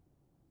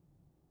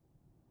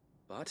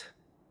 But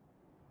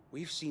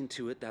we've seen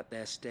to it that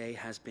their stay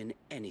has been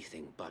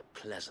anything but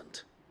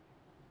pleasant.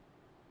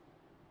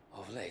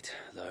 Of late,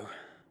 though,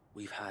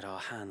 we've had our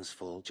hands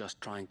full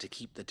just trying to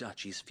keep the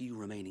Duchy's few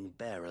remaining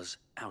bearers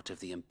out of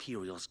the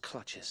Imperial's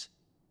clutches.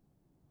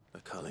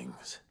 The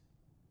Cullings.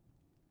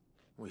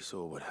 We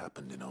saw what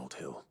happened in Old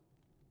Hill.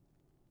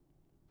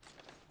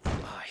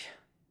 Aye.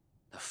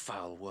 The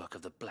foul work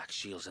of the Black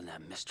Shields and their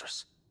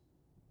mistress.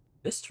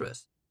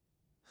 Mistress?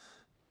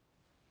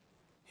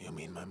 You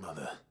mean my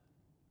mother?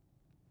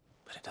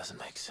 But it doesn't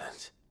make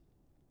sense.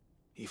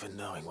 Even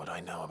knowing what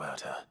I know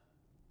about her.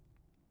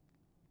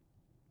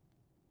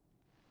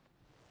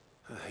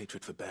 Her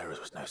hatred for bearers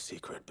was no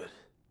secret, but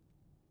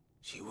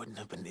she wouldn't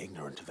have been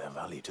ignorant of their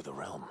value to the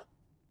realm.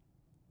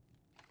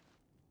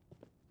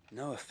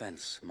 No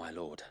offense, my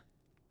lord.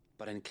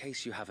 But in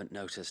case you haven't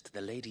noticed,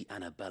 the Lady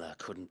Annabella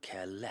couldn't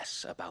care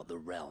less about the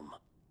realm.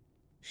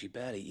 She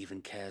barely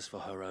even cares for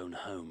her own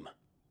home.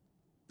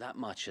 That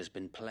much has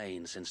been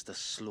plain since the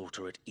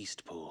slaughter at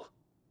Eastpool.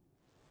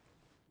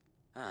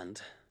 And,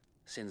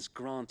 since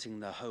granting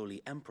the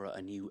Holy Emperor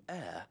a new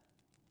heir,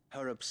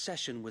 her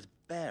obsession with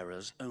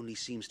bearers only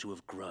seems to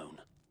have grown.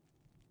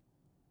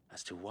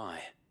 As to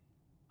why,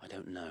 I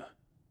don't know.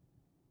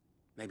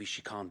 Maybe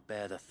she can't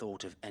bear the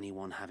thought of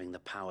anyone having the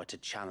power to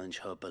challenge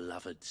her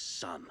beloved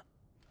son.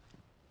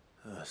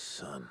 Her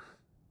son.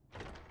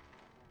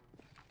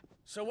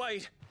 Sir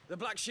Wade, the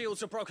Black Shields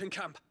have broken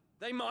camp.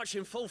 They march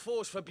in full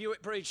force for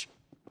Buick Bridge.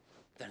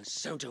 Then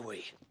so do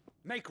we.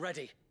 Make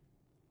ready.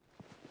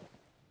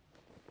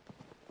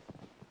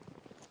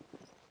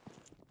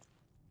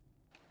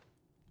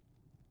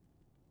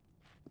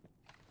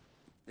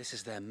 This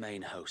is their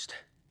main host.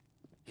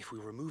 If we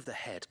remove the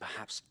head,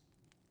 perhaps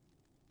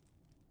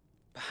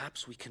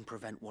we can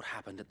prevent what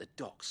happened at the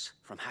docks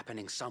from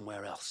happening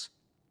somewhere else.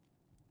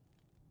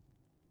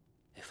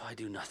 If I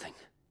do nothing,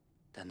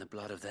 then the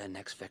blood of their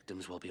next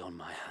victims will be on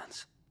my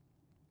hands.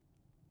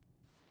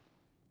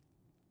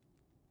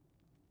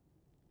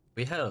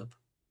 We help.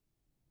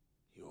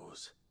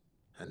 Yours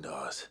and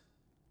ours.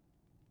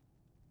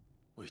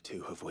 We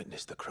too have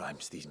witnessed the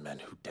crimes these men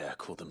who dare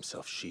call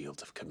themselves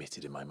shields have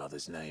committed in my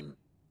mother's name.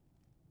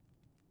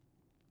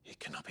 It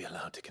cannot be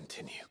allowed to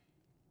continue.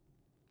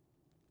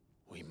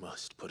 We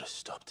must put a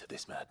stop to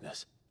this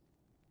madness.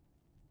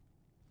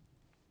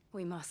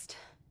 We must.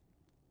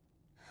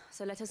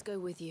 So let us go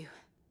with you.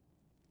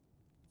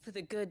 For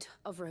the good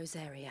of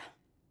Rosaria.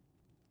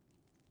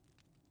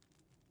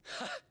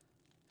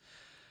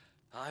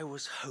 I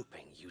was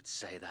hoping you'd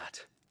say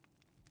that.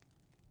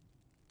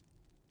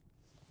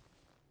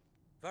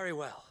 Very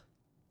well.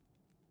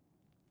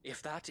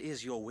 If that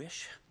is your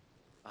wish,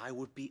 I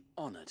would be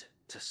honored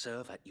to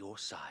serve at your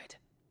side.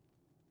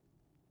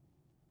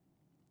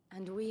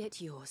 And we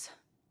at yours.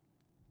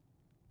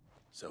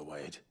 So,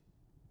 Wade,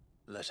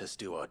 let us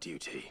do our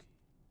duty.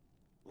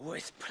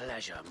 With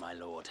pleasure, my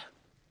lord.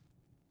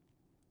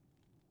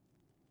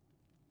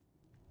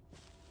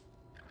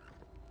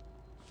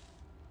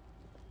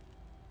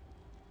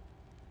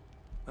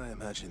 I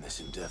imagine this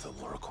endeavor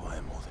will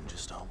require more than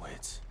just our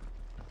wits.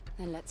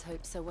 Then let's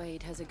hope Sir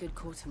Wade has a good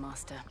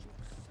quartermaster.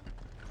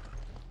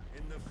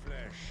 In the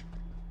flesh.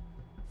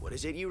 What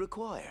is it you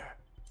require?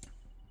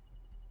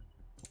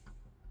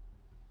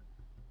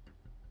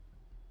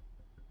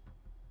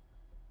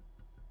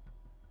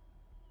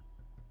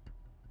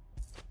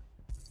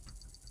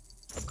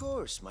 Of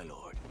course, my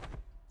lord.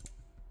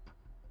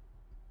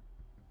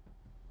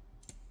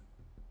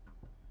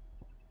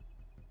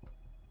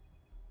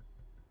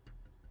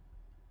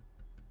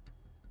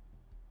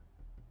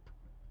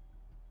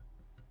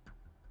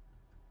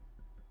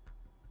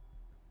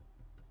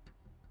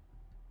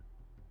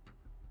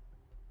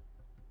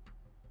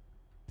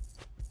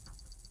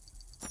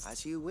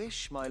 As you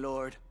wish, my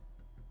lord.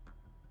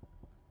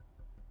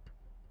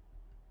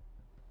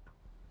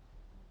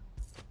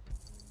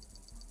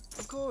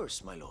 Of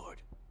course, my lord.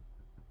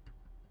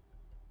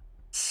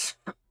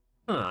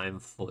 I'm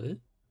full.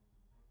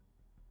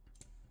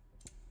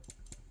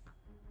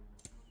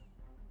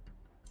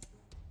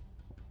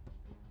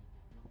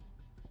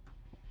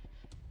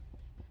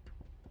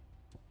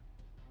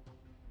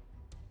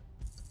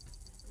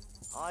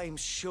 I'm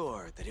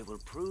sure that it will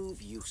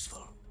prove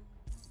useful.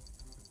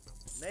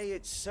 May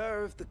it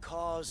serve the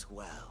cause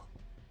well.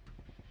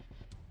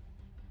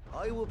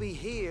 I will be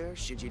here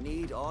should you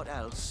need aught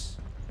else.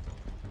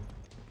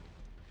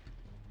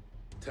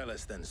 Tell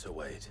us then, Sir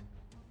Wade.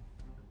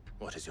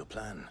 What is your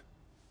plan?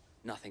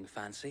 Nothing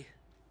fancy.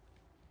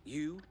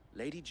 You,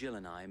 Lady Jill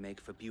and I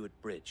make for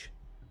Buett Bridge,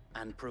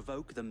 and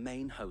provoke the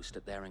main host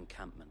at their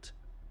encampment.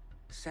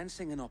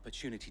 Sensing an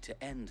opportunity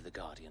to end the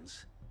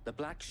Guardians, the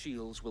Black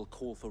Shields will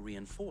call for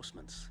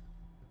reinforcements,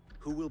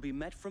 who will be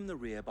met from the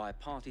rear by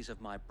parties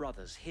of my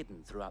brothers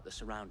hidden throughout the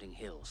surrounding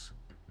hills.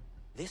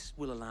 This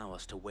will allow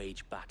us to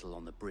wage battle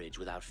on the bridge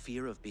without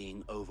fear of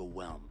being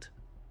overwhelmed.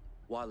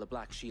 While the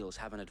Black Shields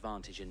have an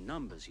advantage in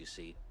numbers, you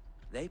see,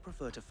 they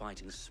prefer to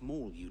fight in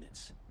small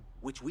units,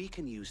 which we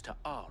can use to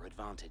our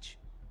advantage.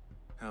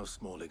 How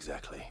small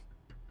exactly?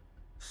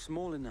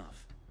 Small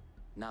enough,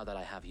 now that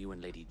I have you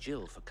and Lady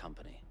Jill for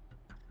company.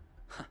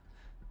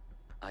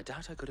 I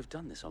doubt I could have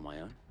done this on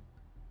my own.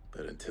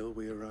 But until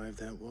we arrived,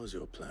 that was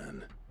your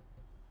plan.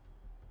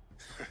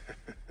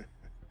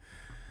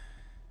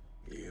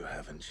 You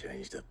haven't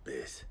changed a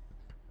bit.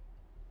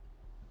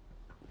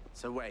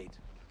 So Wade,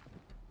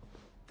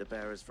 the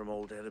bearers from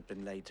Old Hill have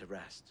been laid to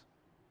rest.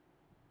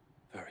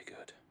 Very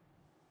good.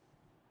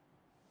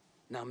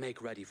 Now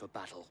make ready for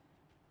battle.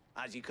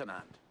 As you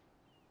command.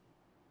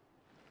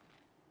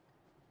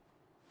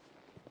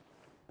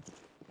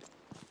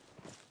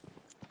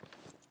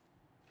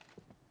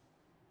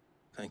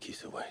 Thank you,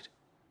 Sir Wade.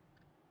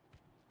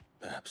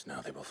 Perhaps now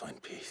they will find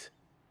peace.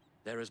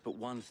 There is but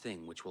one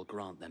thing which will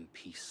grant them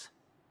peace.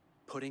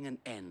 Putting an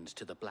end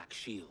to the Black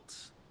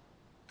Shields.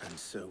 And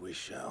so we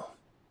shall.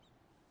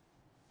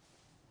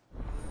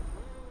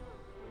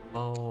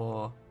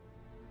 Oh.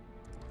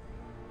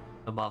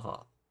 The mother.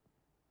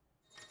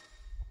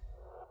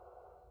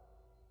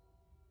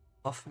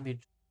 Offer me.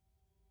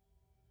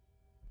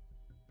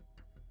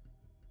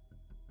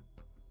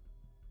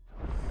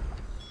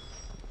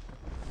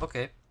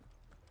 Okay.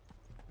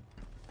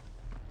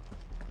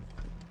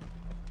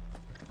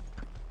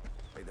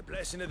 May the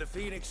blessing of the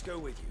Phoenix go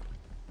with you.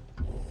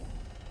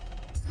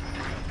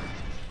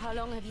 How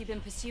long have you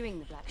been pursuing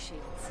the Black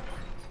Shields?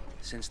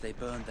 Since they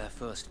burned their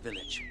first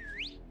village.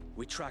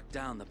 We tracked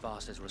down the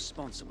bastards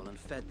responsible and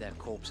fed their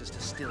corpses to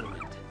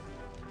Stillwind.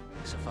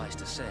 Suffice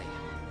to say,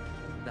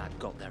 that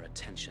got their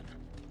attention.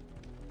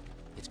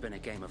 It's been a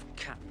game of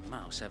cat and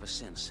mouse ever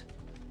since.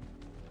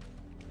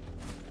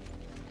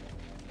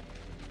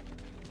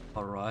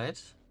 All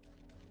right.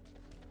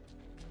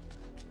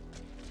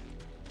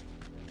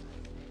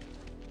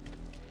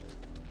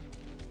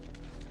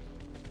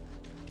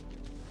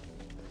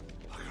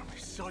 Look at me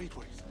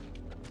sideways.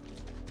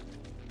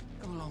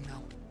 Come along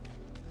now.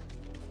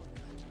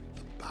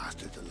 The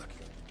bastards are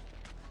lucky.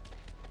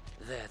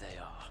 There they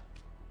are.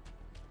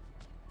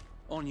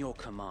 On your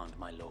command,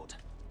 my lord.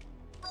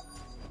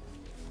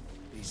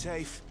 Be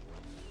safe.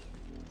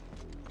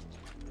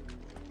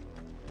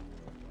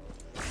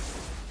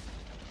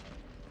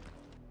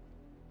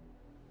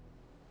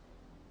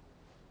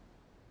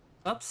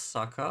 Up,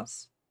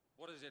 suckers.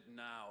 What is it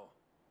now?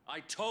 I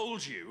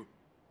told you!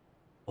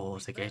 Oh,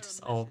 the gate is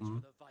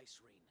open.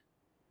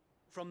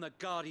 From the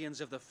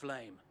Guardians of the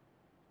Flame.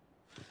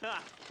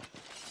 Ha!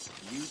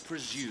 You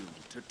presume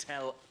to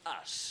tell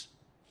us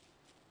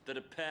that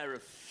a pair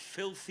of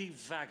filthy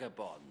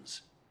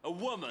vagabonds, a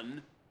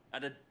woman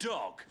and a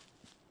dog,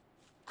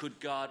 could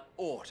guard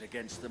aught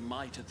against the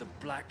might of the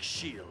Black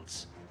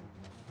Shields?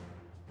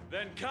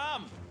 Then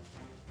come!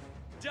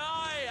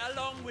 Die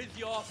along with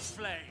your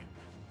flame!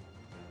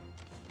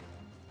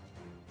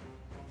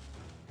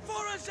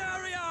 For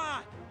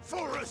Azaria!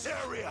 For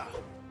Azaria!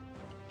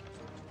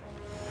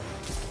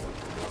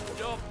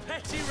 Your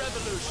petty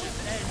revolution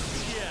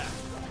ends here.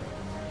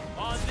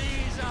 On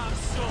these our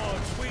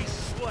swords we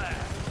swear.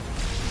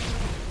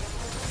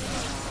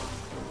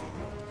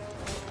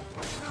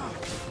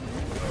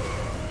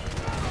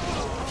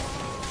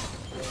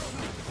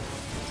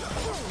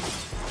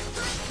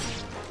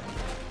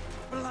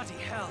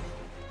 hell!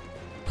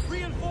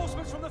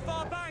 Reinforcements from the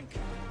far bank!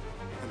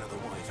 Another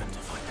wyvern to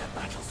fight their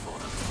battles for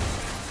them.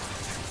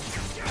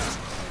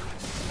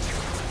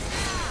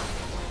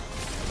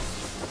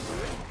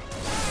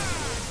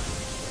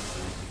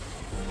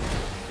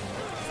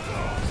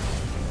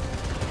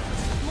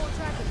 More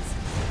dragons.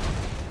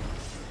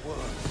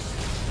 Worse.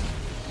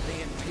 The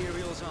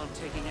Imperials aren't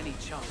taking any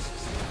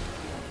chances.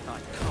 I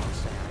can't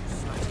say I'm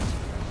flattered.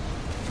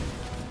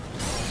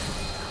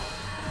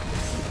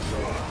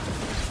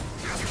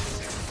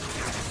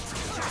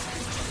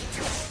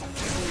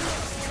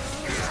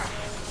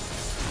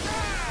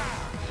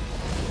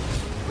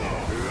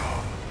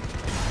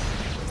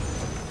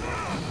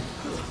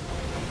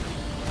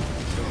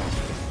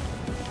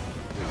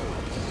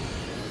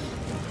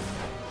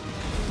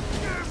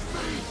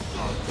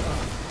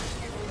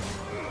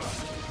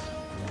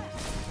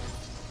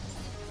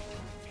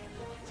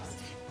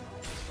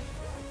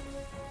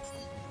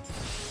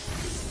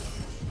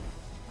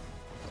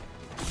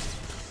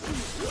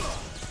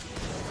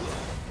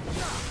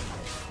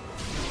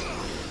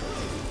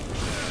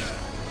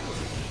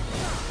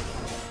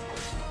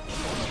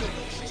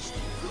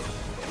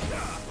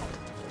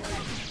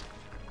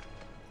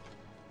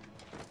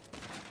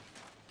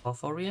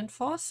 For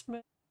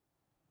reinforcement.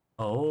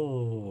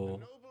 Oh.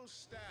 Noble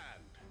stand,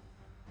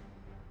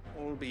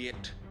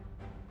 albeit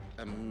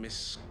a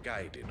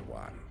misguided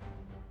one.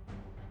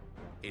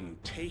 In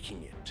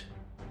taking it,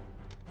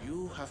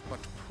 you have but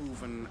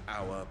proven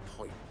our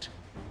point.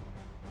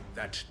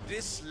 That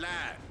this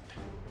land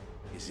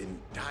is in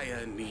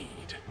dire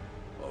need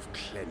of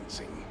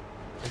cleansing.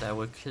 And I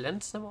will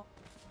cleanse them all.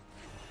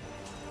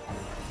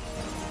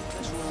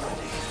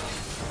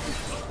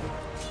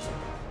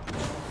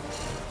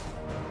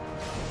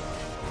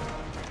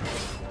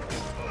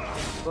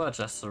 Or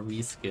just a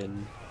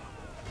reskin.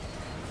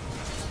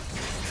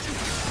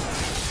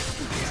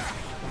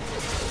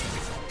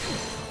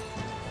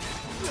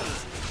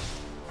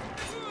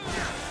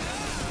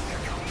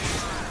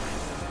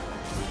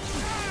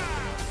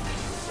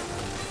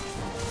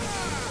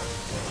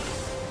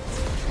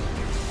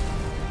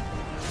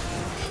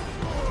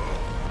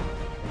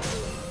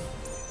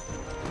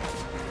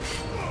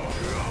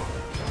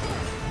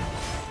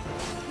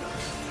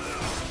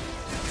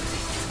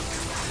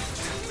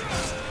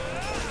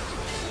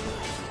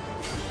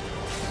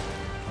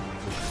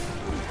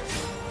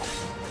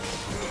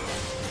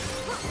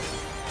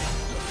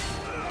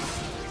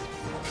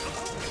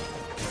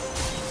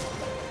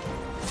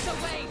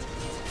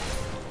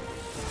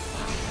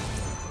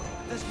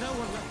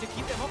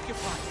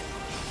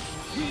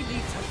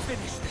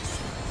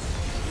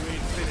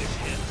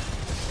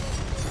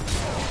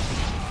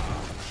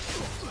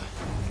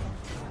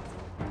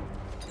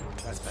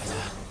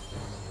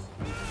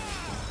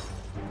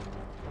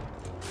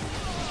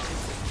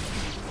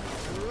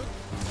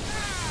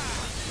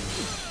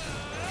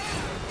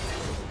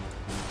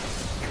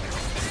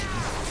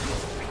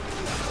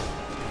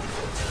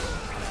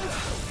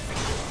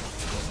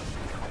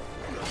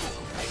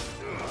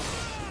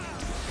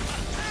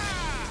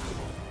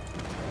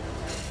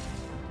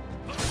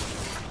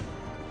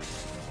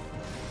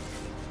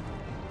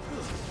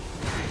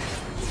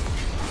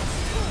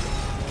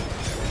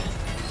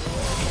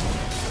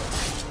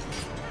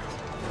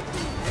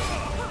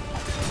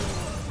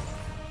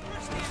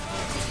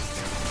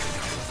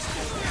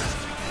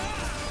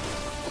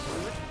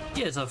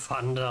 Here's a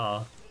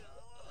thunder.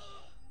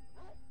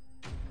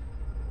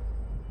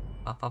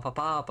 Ba ba ba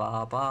ba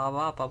ba ba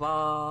ba ba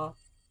ba.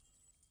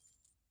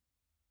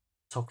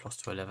 So close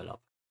to a level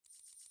up.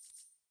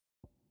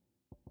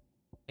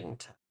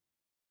 Okay.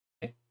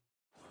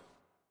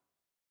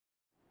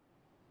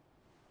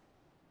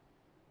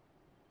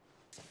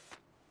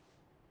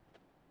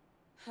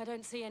 I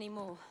don't see any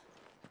more.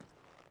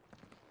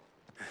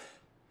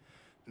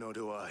 Nor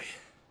do I.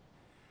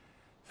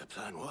 The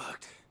plan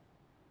worked.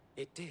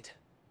 It did.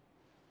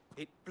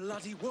 It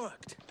bloody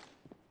worked.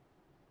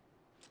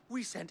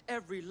 We sent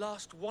every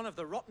last one of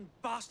the rotten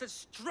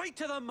bastards straight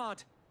to the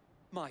mud.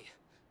 My,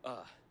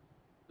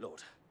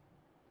 Lord,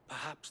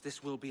 perhaps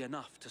this will be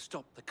enough to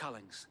stop the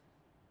Cullings.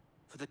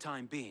 For the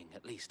time being,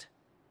 at least.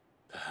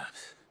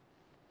 Perhaps.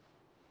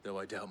 Though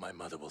I doubt my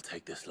mother will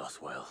take this loss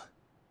well.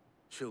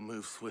 She'll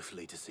move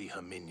swiftly to see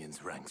her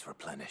minions' ranks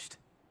replenished.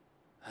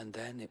 And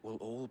then it will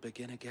all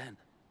begin again.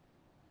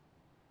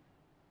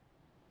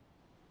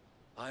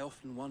 I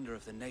often wonder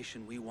if the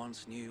nation we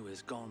once knew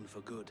is gone for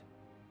good.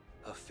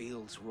 Her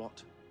fields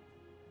rot.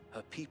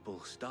 Her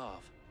people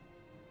starve.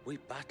 We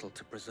battled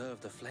to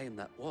preserve the flame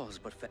that was,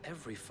 but for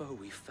every foe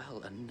we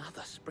fell,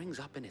 another springs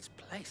up in its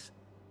place.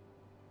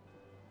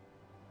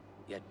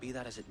 Yet be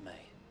that as it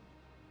may,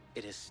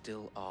 it is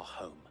still our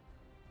home,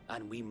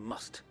 and we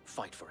must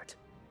fight for it.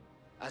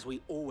 As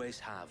we always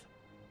have,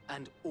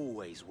 and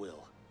always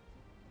will.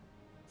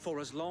 For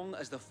as long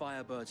as the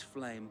Firebird's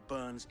flame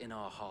burns in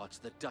our hearts,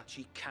 the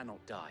Duchy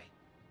cannot die.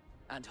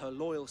 And her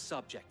loyal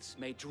subjects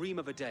may dream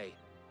of a day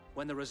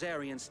when the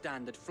Rosarian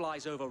standard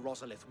flies over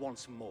Rosalith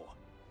once more.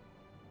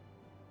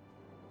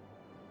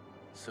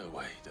 So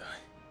wait,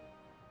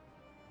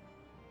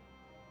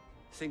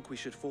 Think we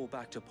should fall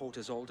back to Port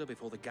Isolde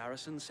before the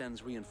garrison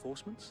sends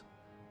reinforcements?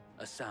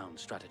 A sound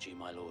strategy,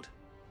 my lord.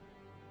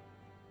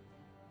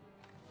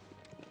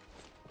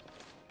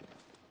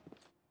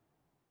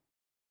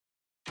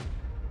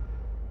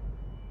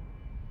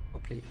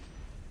 Complete.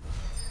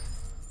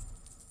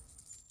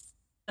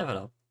 Level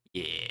up.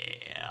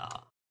 Yeah.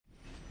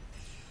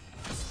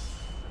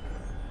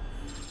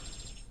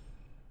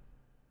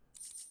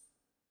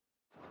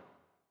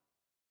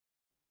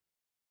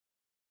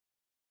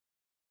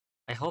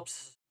 I hope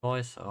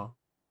so.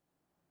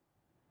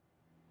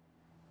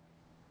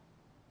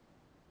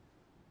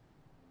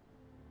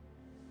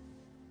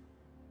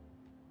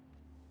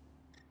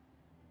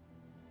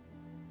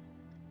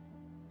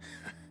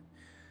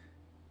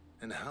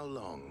 And how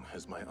long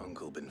has my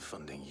uncle been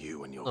funding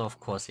you and your... Of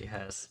course he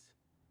has.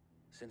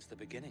 Since the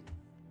beginning.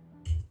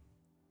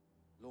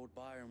 Lord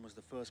Byron was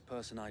the first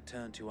person I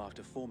turned to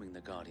after forming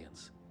the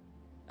Guardians.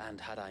 And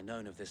had I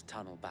known of this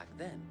tunnel back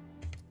then,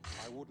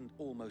 I wouldn't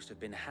almost have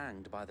been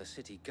hanged by the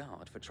city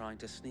guard for trying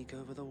to sneak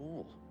over the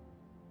wall.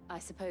 I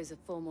suppose a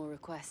formal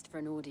request for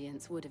an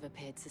audience would have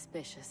appeared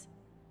suspicious.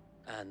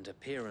 And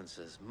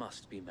appearances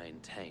must be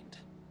maintained.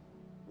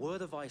 Were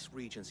the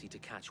Vice-Regency to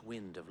catch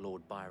wind of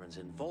Lord Byron's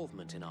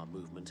involvement in our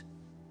movement,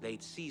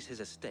 they'd seize his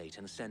estate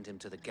and send him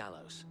to the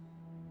gallows,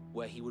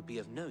 where he would be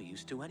of no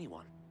use to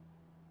anyone.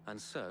 And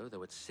so,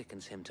 though it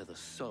sickens him to the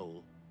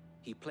soul,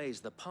 he plays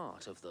the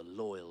part of the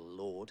loyal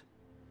lord,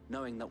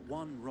 knowing that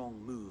one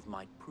wrong move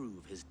might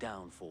prove his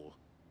downfall.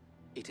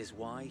 It is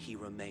why he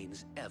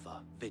remains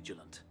ever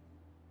vigilant.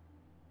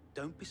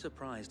 Don't be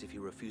surprised if he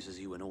refuses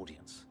you an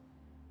audience,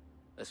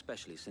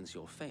 especially since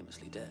you're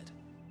famously dead.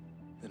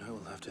 Then I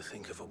will have to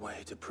think of a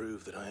way to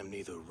prove that I am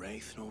neither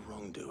wraith nor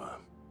wrongdoer.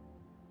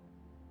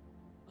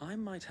 I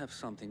might have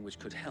something which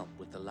could help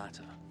with the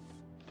latter.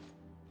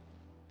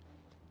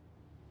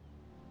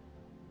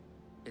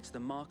 It's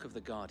the mark of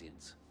the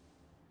Guardians.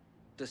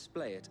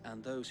 Display it,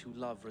 and those who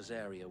love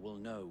Rosaria will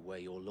know where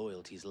your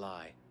loyalties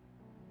lie.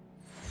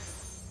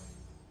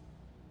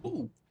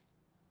 Ooh.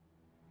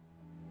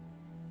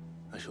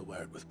 I shall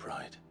wear it with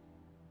pride.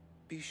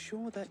 Be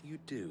sure that you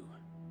do.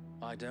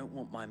 I don't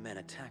want my men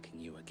attacking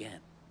you again.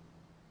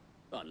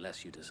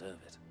 Unless you deserve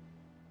it.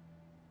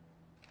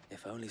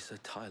 If only Sir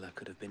Tyler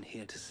could have been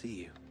here to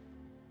see you.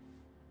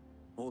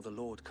 Or the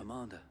Lord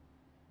Commander.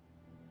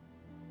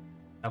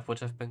 That would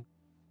have been...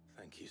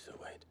 Thank you, Sir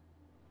Wade.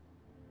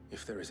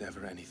 If there is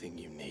ever anything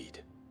you need...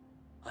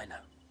 I know.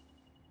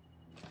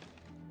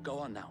 Go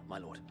on now, my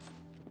lord.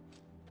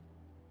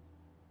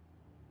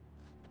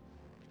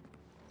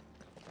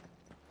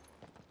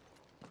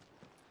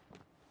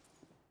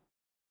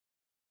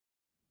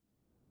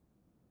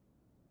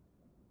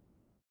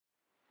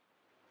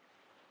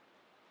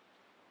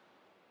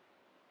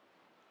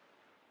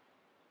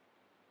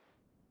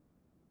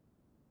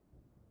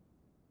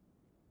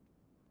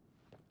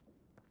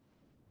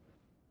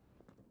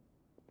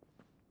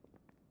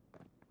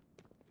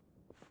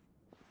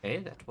 Okay,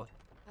 that was...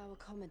 How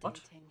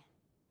accommodating.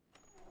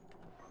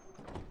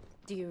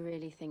 Do you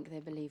really think they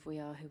believe we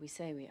are who we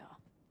say we are?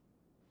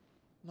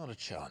 Not a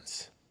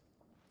chance.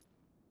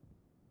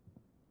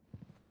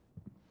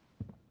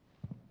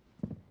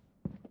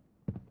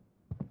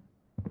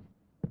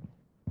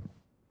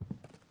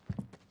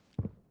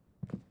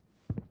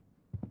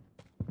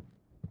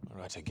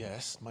 Alright, I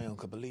guess. My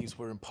uncle believes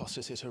we're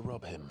imposters here to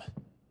rob him.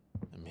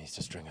 And means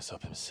to string us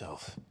up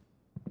himself.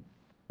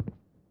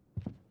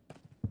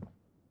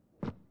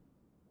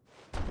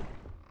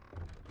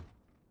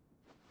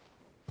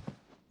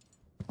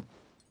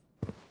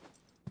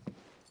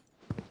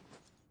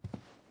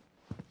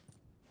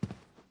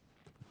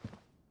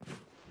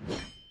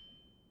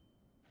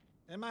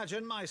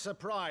 Imagine my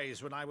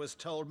surprise when I was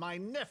told my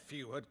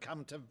nephew had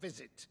come to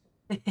visit.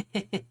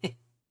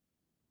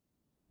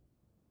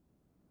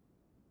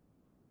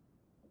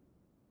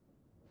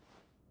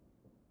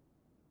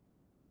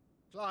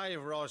 Clive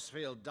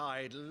Rosfield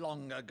died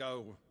long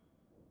ago.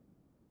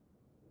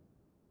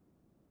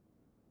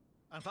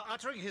 And for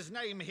uttering his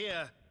name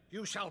here,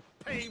 you shall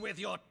pay with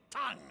your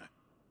tongue!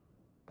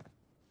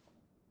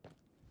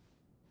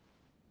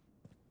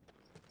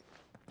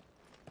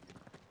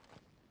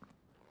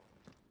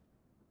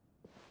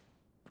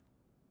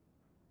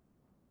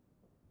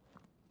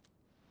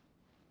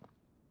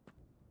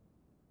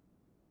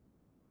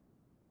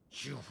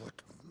 You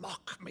would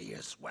mock me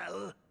as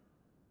well?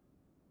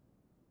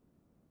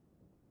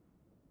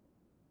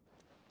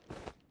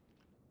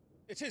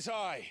 It is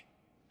I,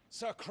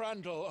 Sir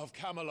Crandall of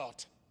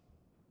Camelot,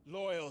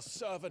 loyal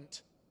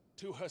servant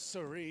to Her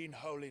Serene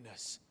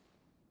Holiness,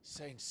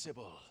 Saint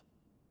Sybil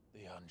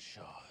the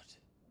Unshod.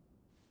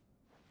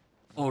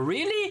 Oh,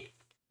 really?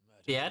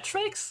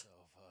 Beatrix?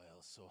 O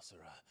vile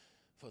sorcerer,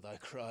 for thy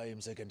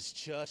crimes against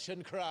church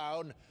and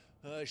crown,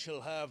 I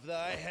shall have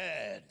thy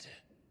head.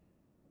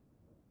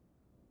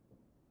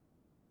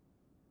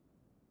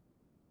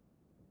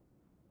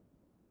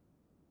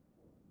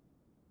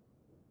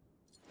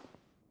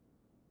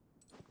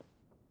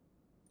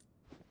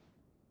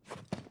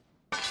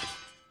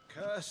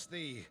 Curse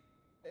thee,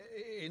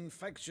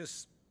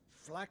 infectious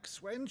flax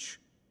wench?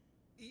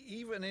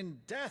 Even in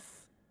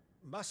death,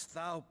 must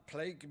thou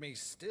plague me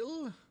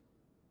still?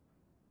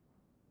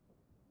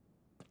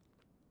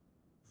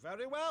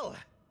 Very well.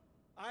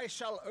 I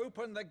shall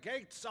open the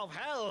gates of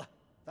hell,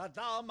 that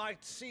thou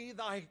might see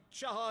thy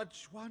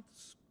charge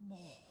once more.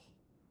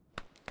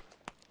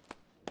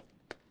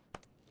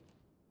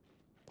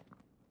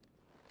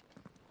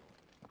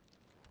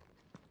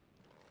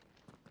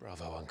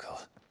 Bravo, Uncle.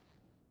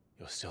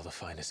 You're still the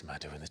finest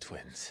Maddu in the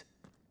twins.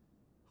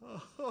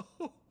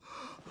 Oh,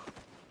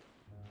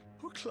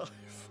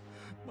 Clive,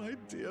 my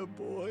dear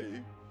boy,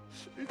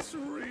 it's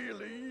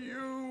really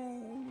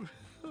you.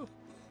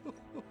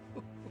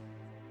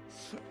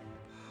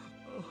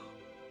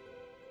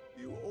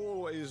 You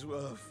always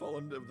were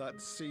fond of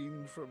that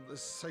scene from The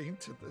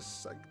Saint in the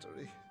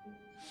Sanctuary.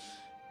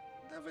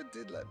 Never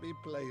did let me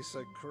play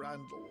Sir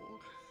Crandall.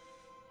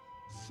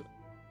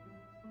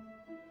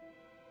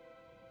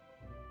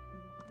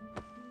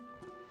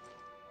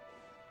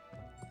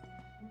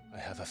 I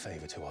have a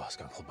favor to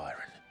ask, Uncle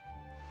Byron.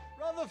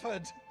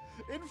 Rutherford,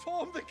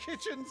 inform the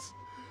kitchens.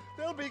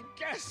 There'll be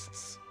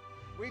guests.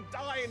 We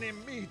dine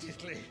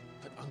immediately.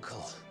 But,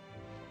 Uncle...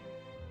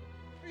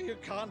 You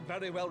can't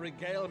very well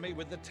regale me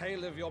with the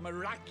tale of your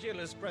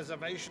miraculous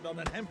preservation on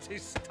an empty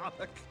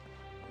stomach.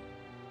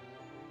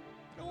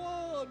 Go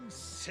on,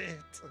 sit.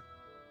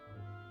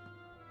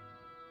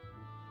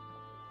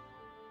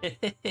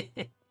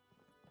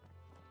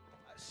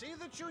 See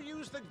that you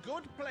use the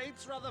good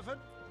plates, Rutherford.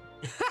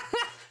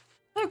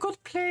 The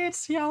good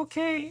plates, yeah,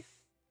 okay.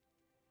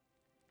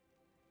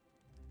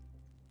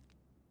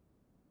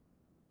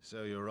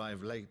 So you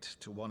arrived late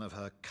to one of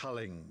her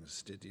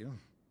cullings, did you?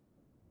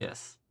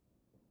 Yes.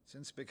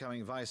 Since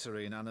becoming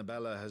Vicereine,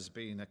 Annabella has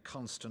been a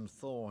constant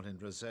thorn in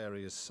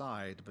Rosaria's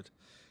side, but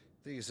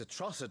these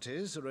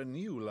atrocities are a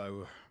new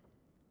low.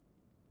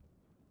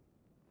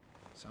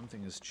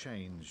 Something has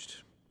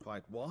changed.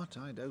 Quite what,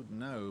 I don't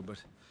know,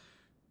 but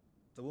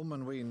the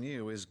woman we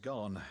knew is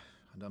gone,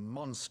 and a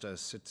monster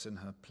sits in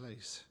her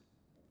place.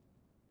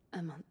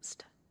 A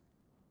monster?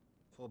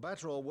 For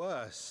better or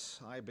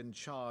worse, I've been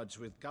charged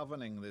with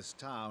governing this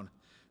town,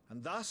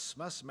 and thus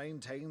must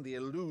maintain the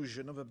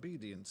illusion of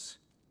obedience.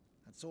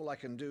 That's all I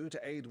can do to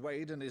aid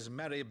Wade and his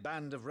merry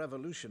band of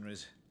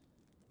revolutionaries.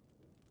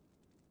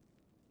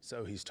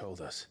 So he's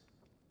told us.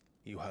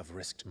 You have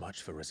risked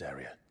much for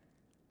Rosaria.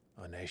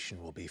 Our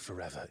nation will be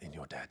forever in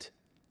your debt.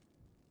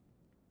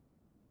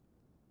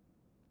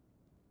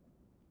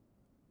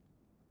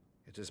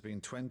 It has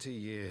been 20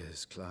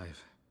 years,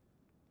 Clive.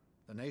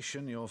 The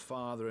nation your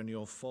father and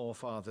your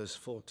forefathers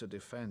fought to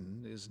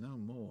defend is no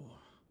more.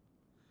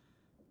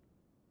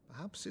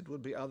 Perhaps it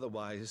would be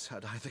otherwise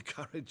had I the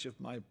courage of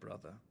my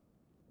brother.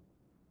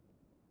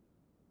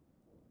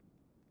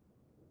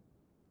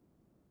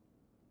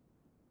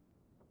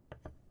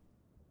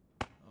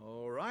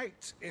 All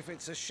right, if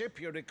it's a ship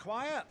you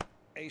require,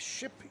 a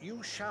ship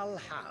you shall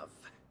have.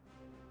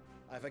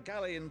 I've a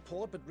galley in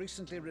port, but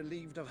recently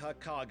relieved of her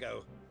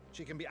cargo.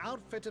 She can be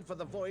outfitted for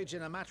the voyage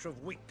in a matter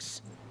of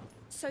weeks.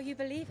 So you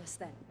believe us,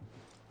 then?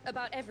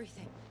 About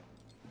everything?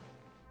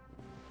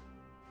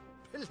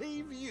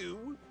 Believe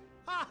you?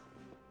 Ha!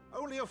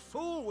 Only a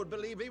fool would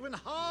believe even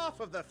half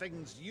of the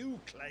things you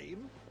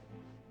claim.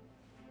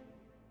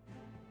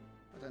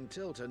 But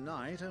until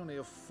tonight, only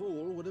a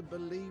fool would have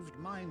believed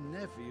my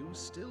nephew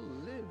still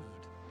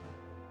lived.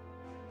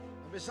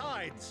 And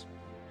besides,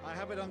 I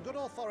have it on good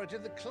authority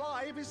that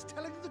Clive is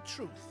telling the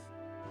truth.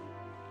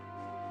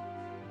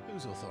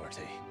 Whose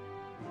authority?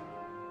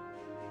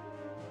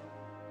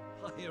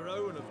 By your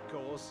own, of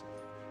course.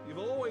 You've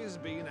always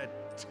been a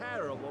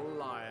terrible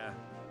liar.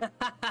 Is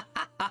that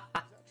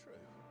true?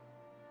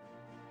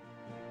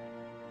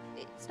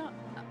 It's not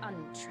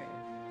untrue.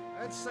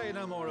 Let's say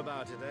no more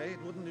about it, eh?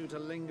 It wouldn't do to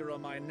linger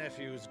on my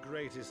nephew's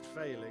greatest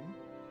failing.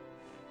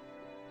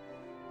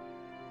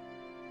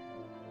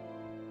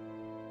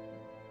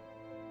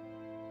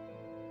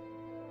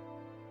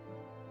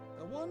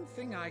 The one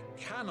thing I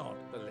cannot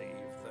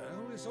believe,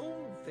 though, is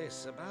all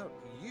this about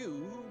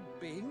you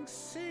being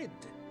Sid.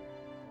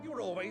 You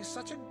were always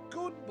such a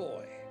good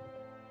boy,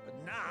 but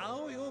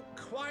now you're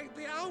quite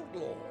the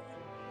outlaw.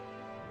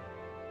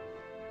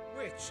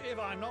 Which, if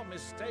I'm not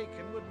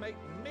mistaken, would make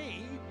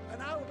me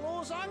an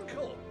outlaw's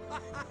uncle.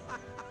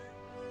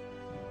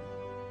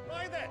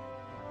 Right then,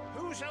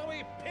 who shall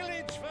we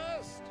pillage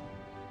first?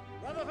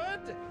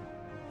 Rutherford,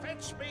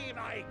 fetch me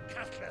my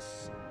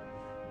cutlass.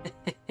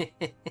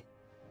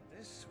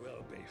 This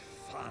will be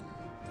fun.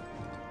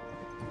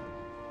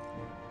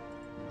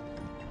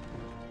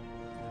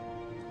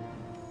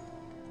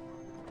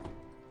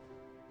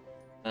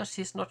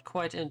 She's not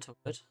quite into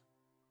it.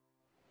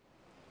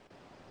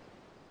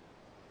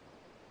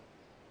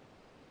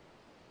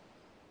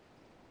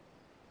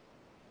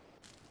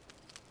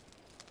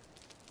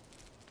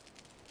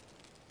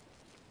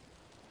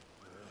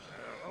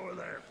 Over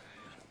there.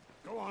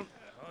 Go on.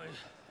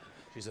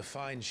 She's a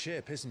fine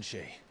ship, isn't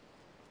she?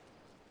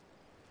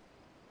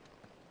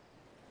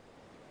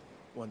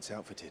 Once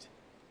outfitted,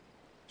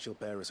 she'll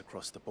bear us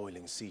across the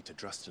boiling sea to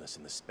Drustinus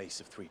in the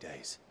space of 3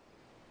 days.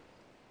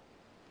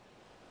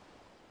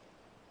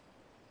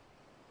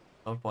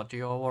 Not what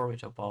you're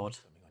worried about.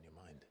 Something on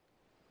your mind?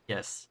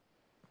 Yes.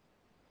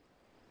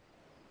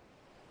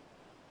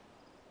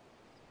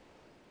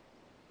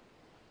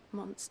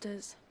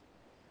 Monsters.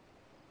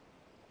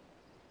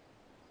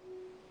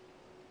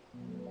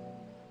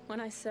 When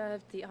I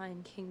served the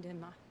Iron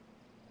Kingdom,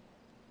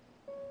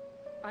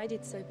 I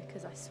did so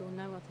because I saw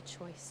no other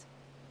choice.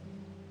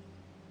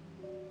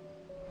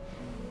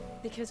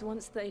 Because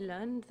once they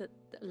learned that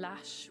the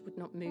lash would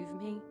not move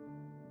me,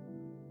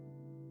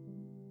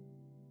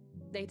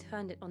 they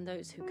turned it on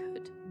those who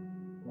could.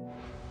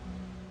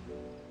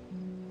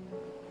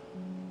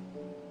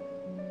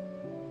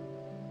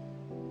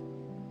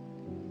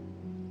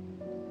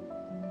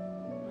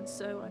 And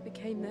so I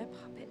became their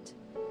puppet.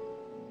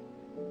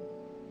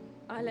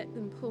 I let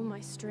them pull my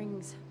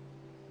strings,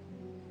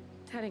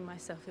 telling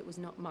myself it was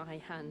not my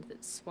hand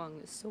that swung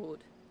the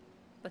sword,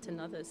 but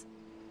another's.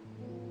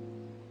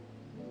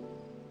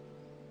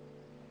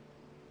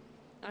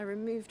 I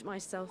removed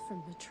myself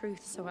from the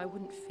truth so I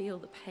wouldn't feel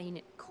the pain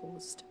it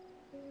caused.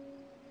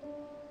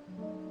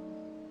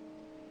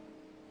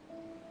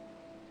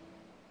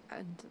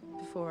 And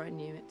before I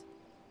knew it,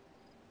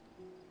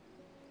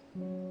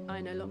 I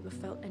no longer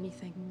felt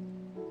anything.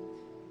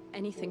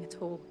 Anything at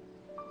all.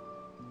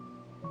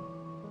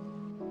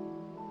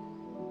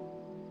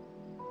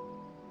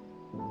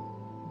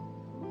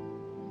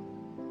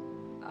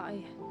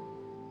 I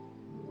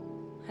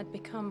had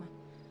become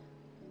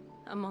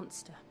a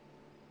monster.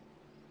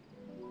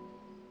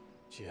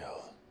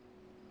 Jill.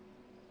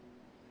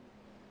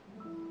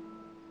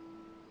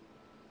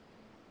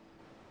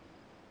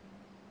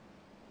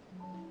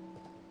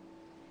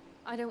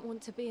 I don't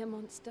want to be a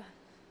monster,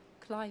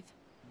 Clive.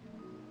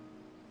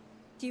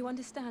 Do you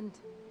understand?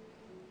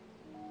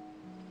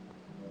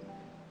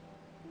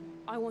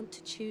 I want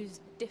to choose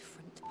a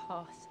different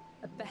path,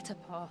 a better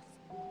path.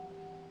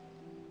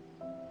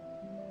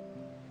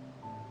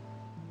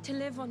 To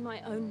live on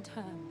my own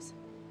terms.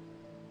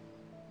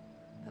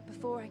 But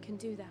before I can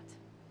do that,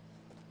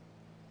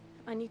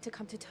 I need to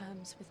come to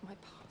terms with my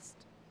past.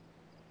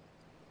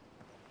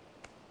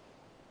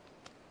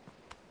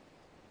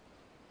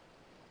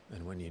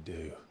 And when you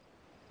do,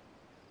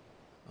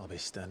 I'll be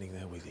standing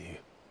there with you,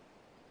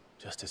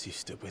 just as you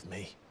stood with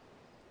me.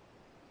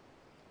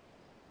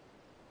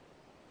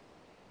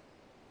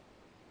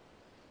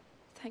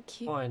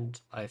 Thank you.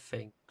 Point, I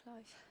think.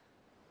 Clive.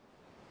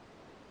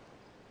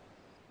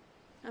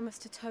 I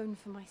must atone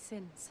for my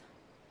sins.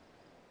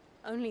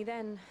 Only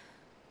then,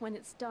 when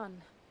it's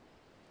done,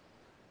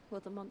 will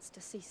the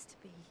monster cease to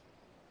be.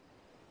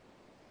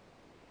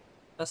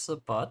 That's a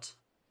but.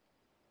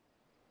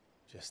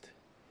 Just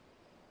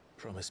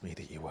promise me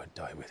that you won't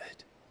die with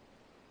it.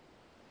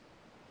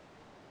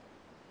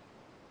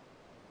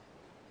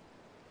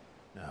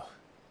 Now,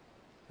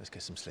 let's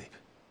get some sleep.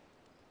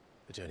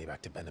 The journey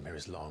back to Benamir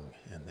is long,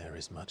 and there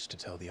is much to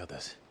tell the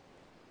others.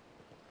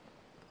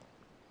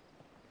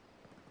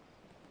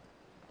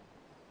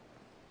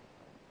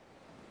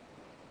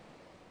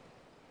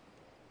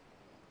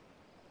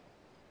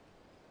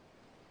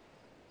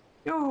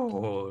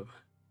 Yo!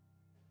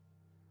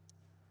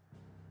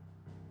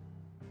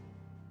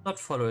 Not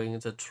following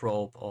the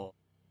trope or...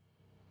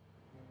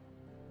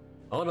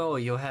 Oh no,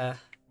 you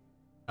have...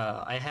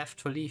 I have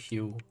to leave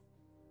you.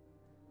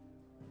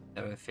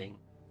 Everything.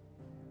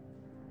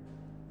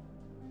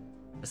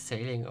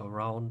 Sailing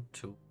around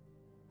to...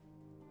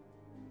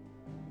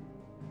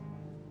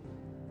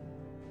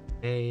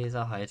 Hey,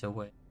 the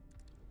hideaway.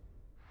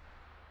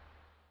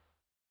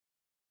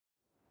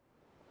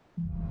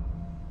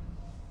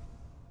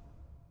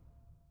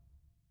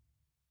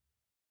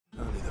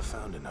 Only the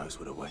Founder knows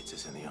what awaits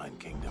us in the Iron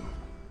Kingdom.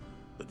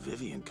 But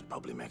Vivian could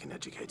probably make an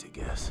educated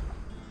guess.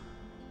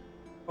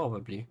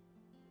 Probably.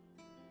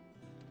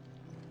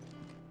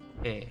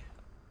 Okay.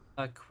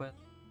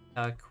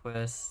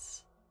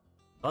 Quests.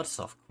 Lots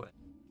of quests.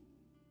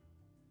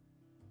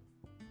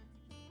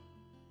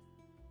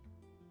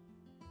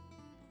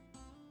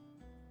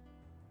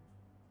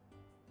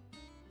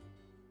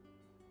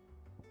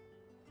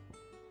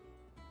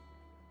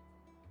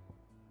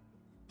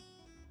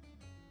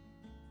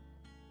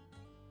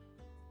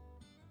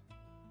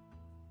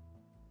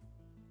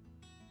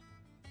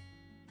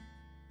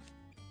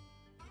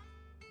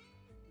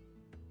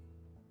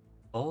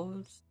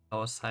 All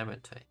our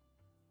simultaneous.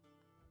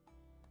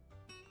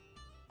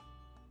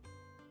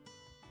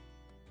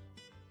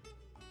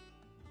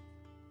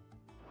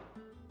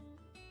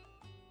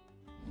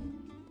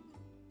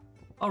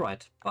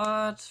 Alright,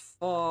 but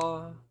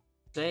for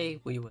today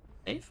we will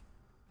save.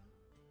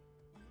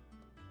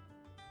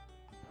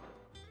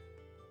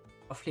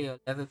 Roughly a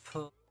level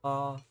per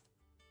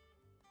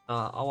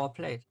hour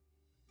played.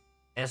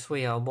 As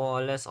we are more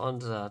or less on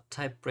the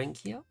type brink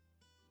here.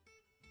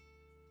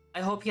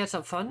 I hope you had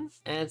some fun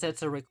and that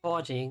the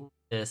recording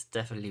is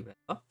definitely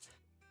better.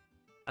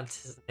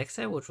 Until next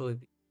time, which will be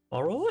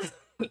tomorrow.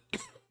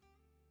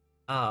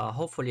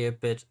 Hopefully a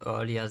bit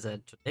earlier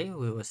than today.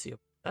 We will see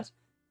about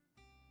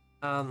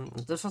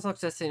that. This was Nox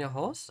Destin, your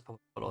host. I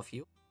will all of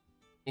you.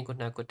 And good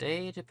night, good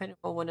day, depending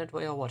on when and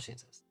where you're watching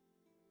this.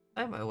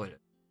 I will.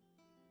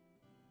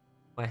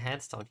 my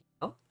hands down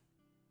here.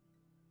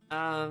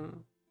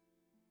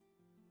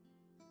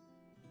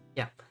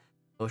 Yeah.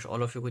 Wish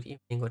all of you good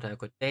evening, good night,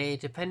 good day,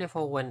 depending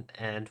on when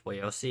and where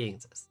you're seeing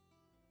this.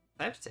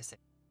 Stay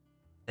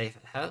safe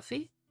and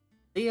healthy.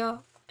 See ya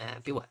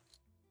and be well.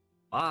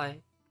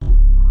 Bye.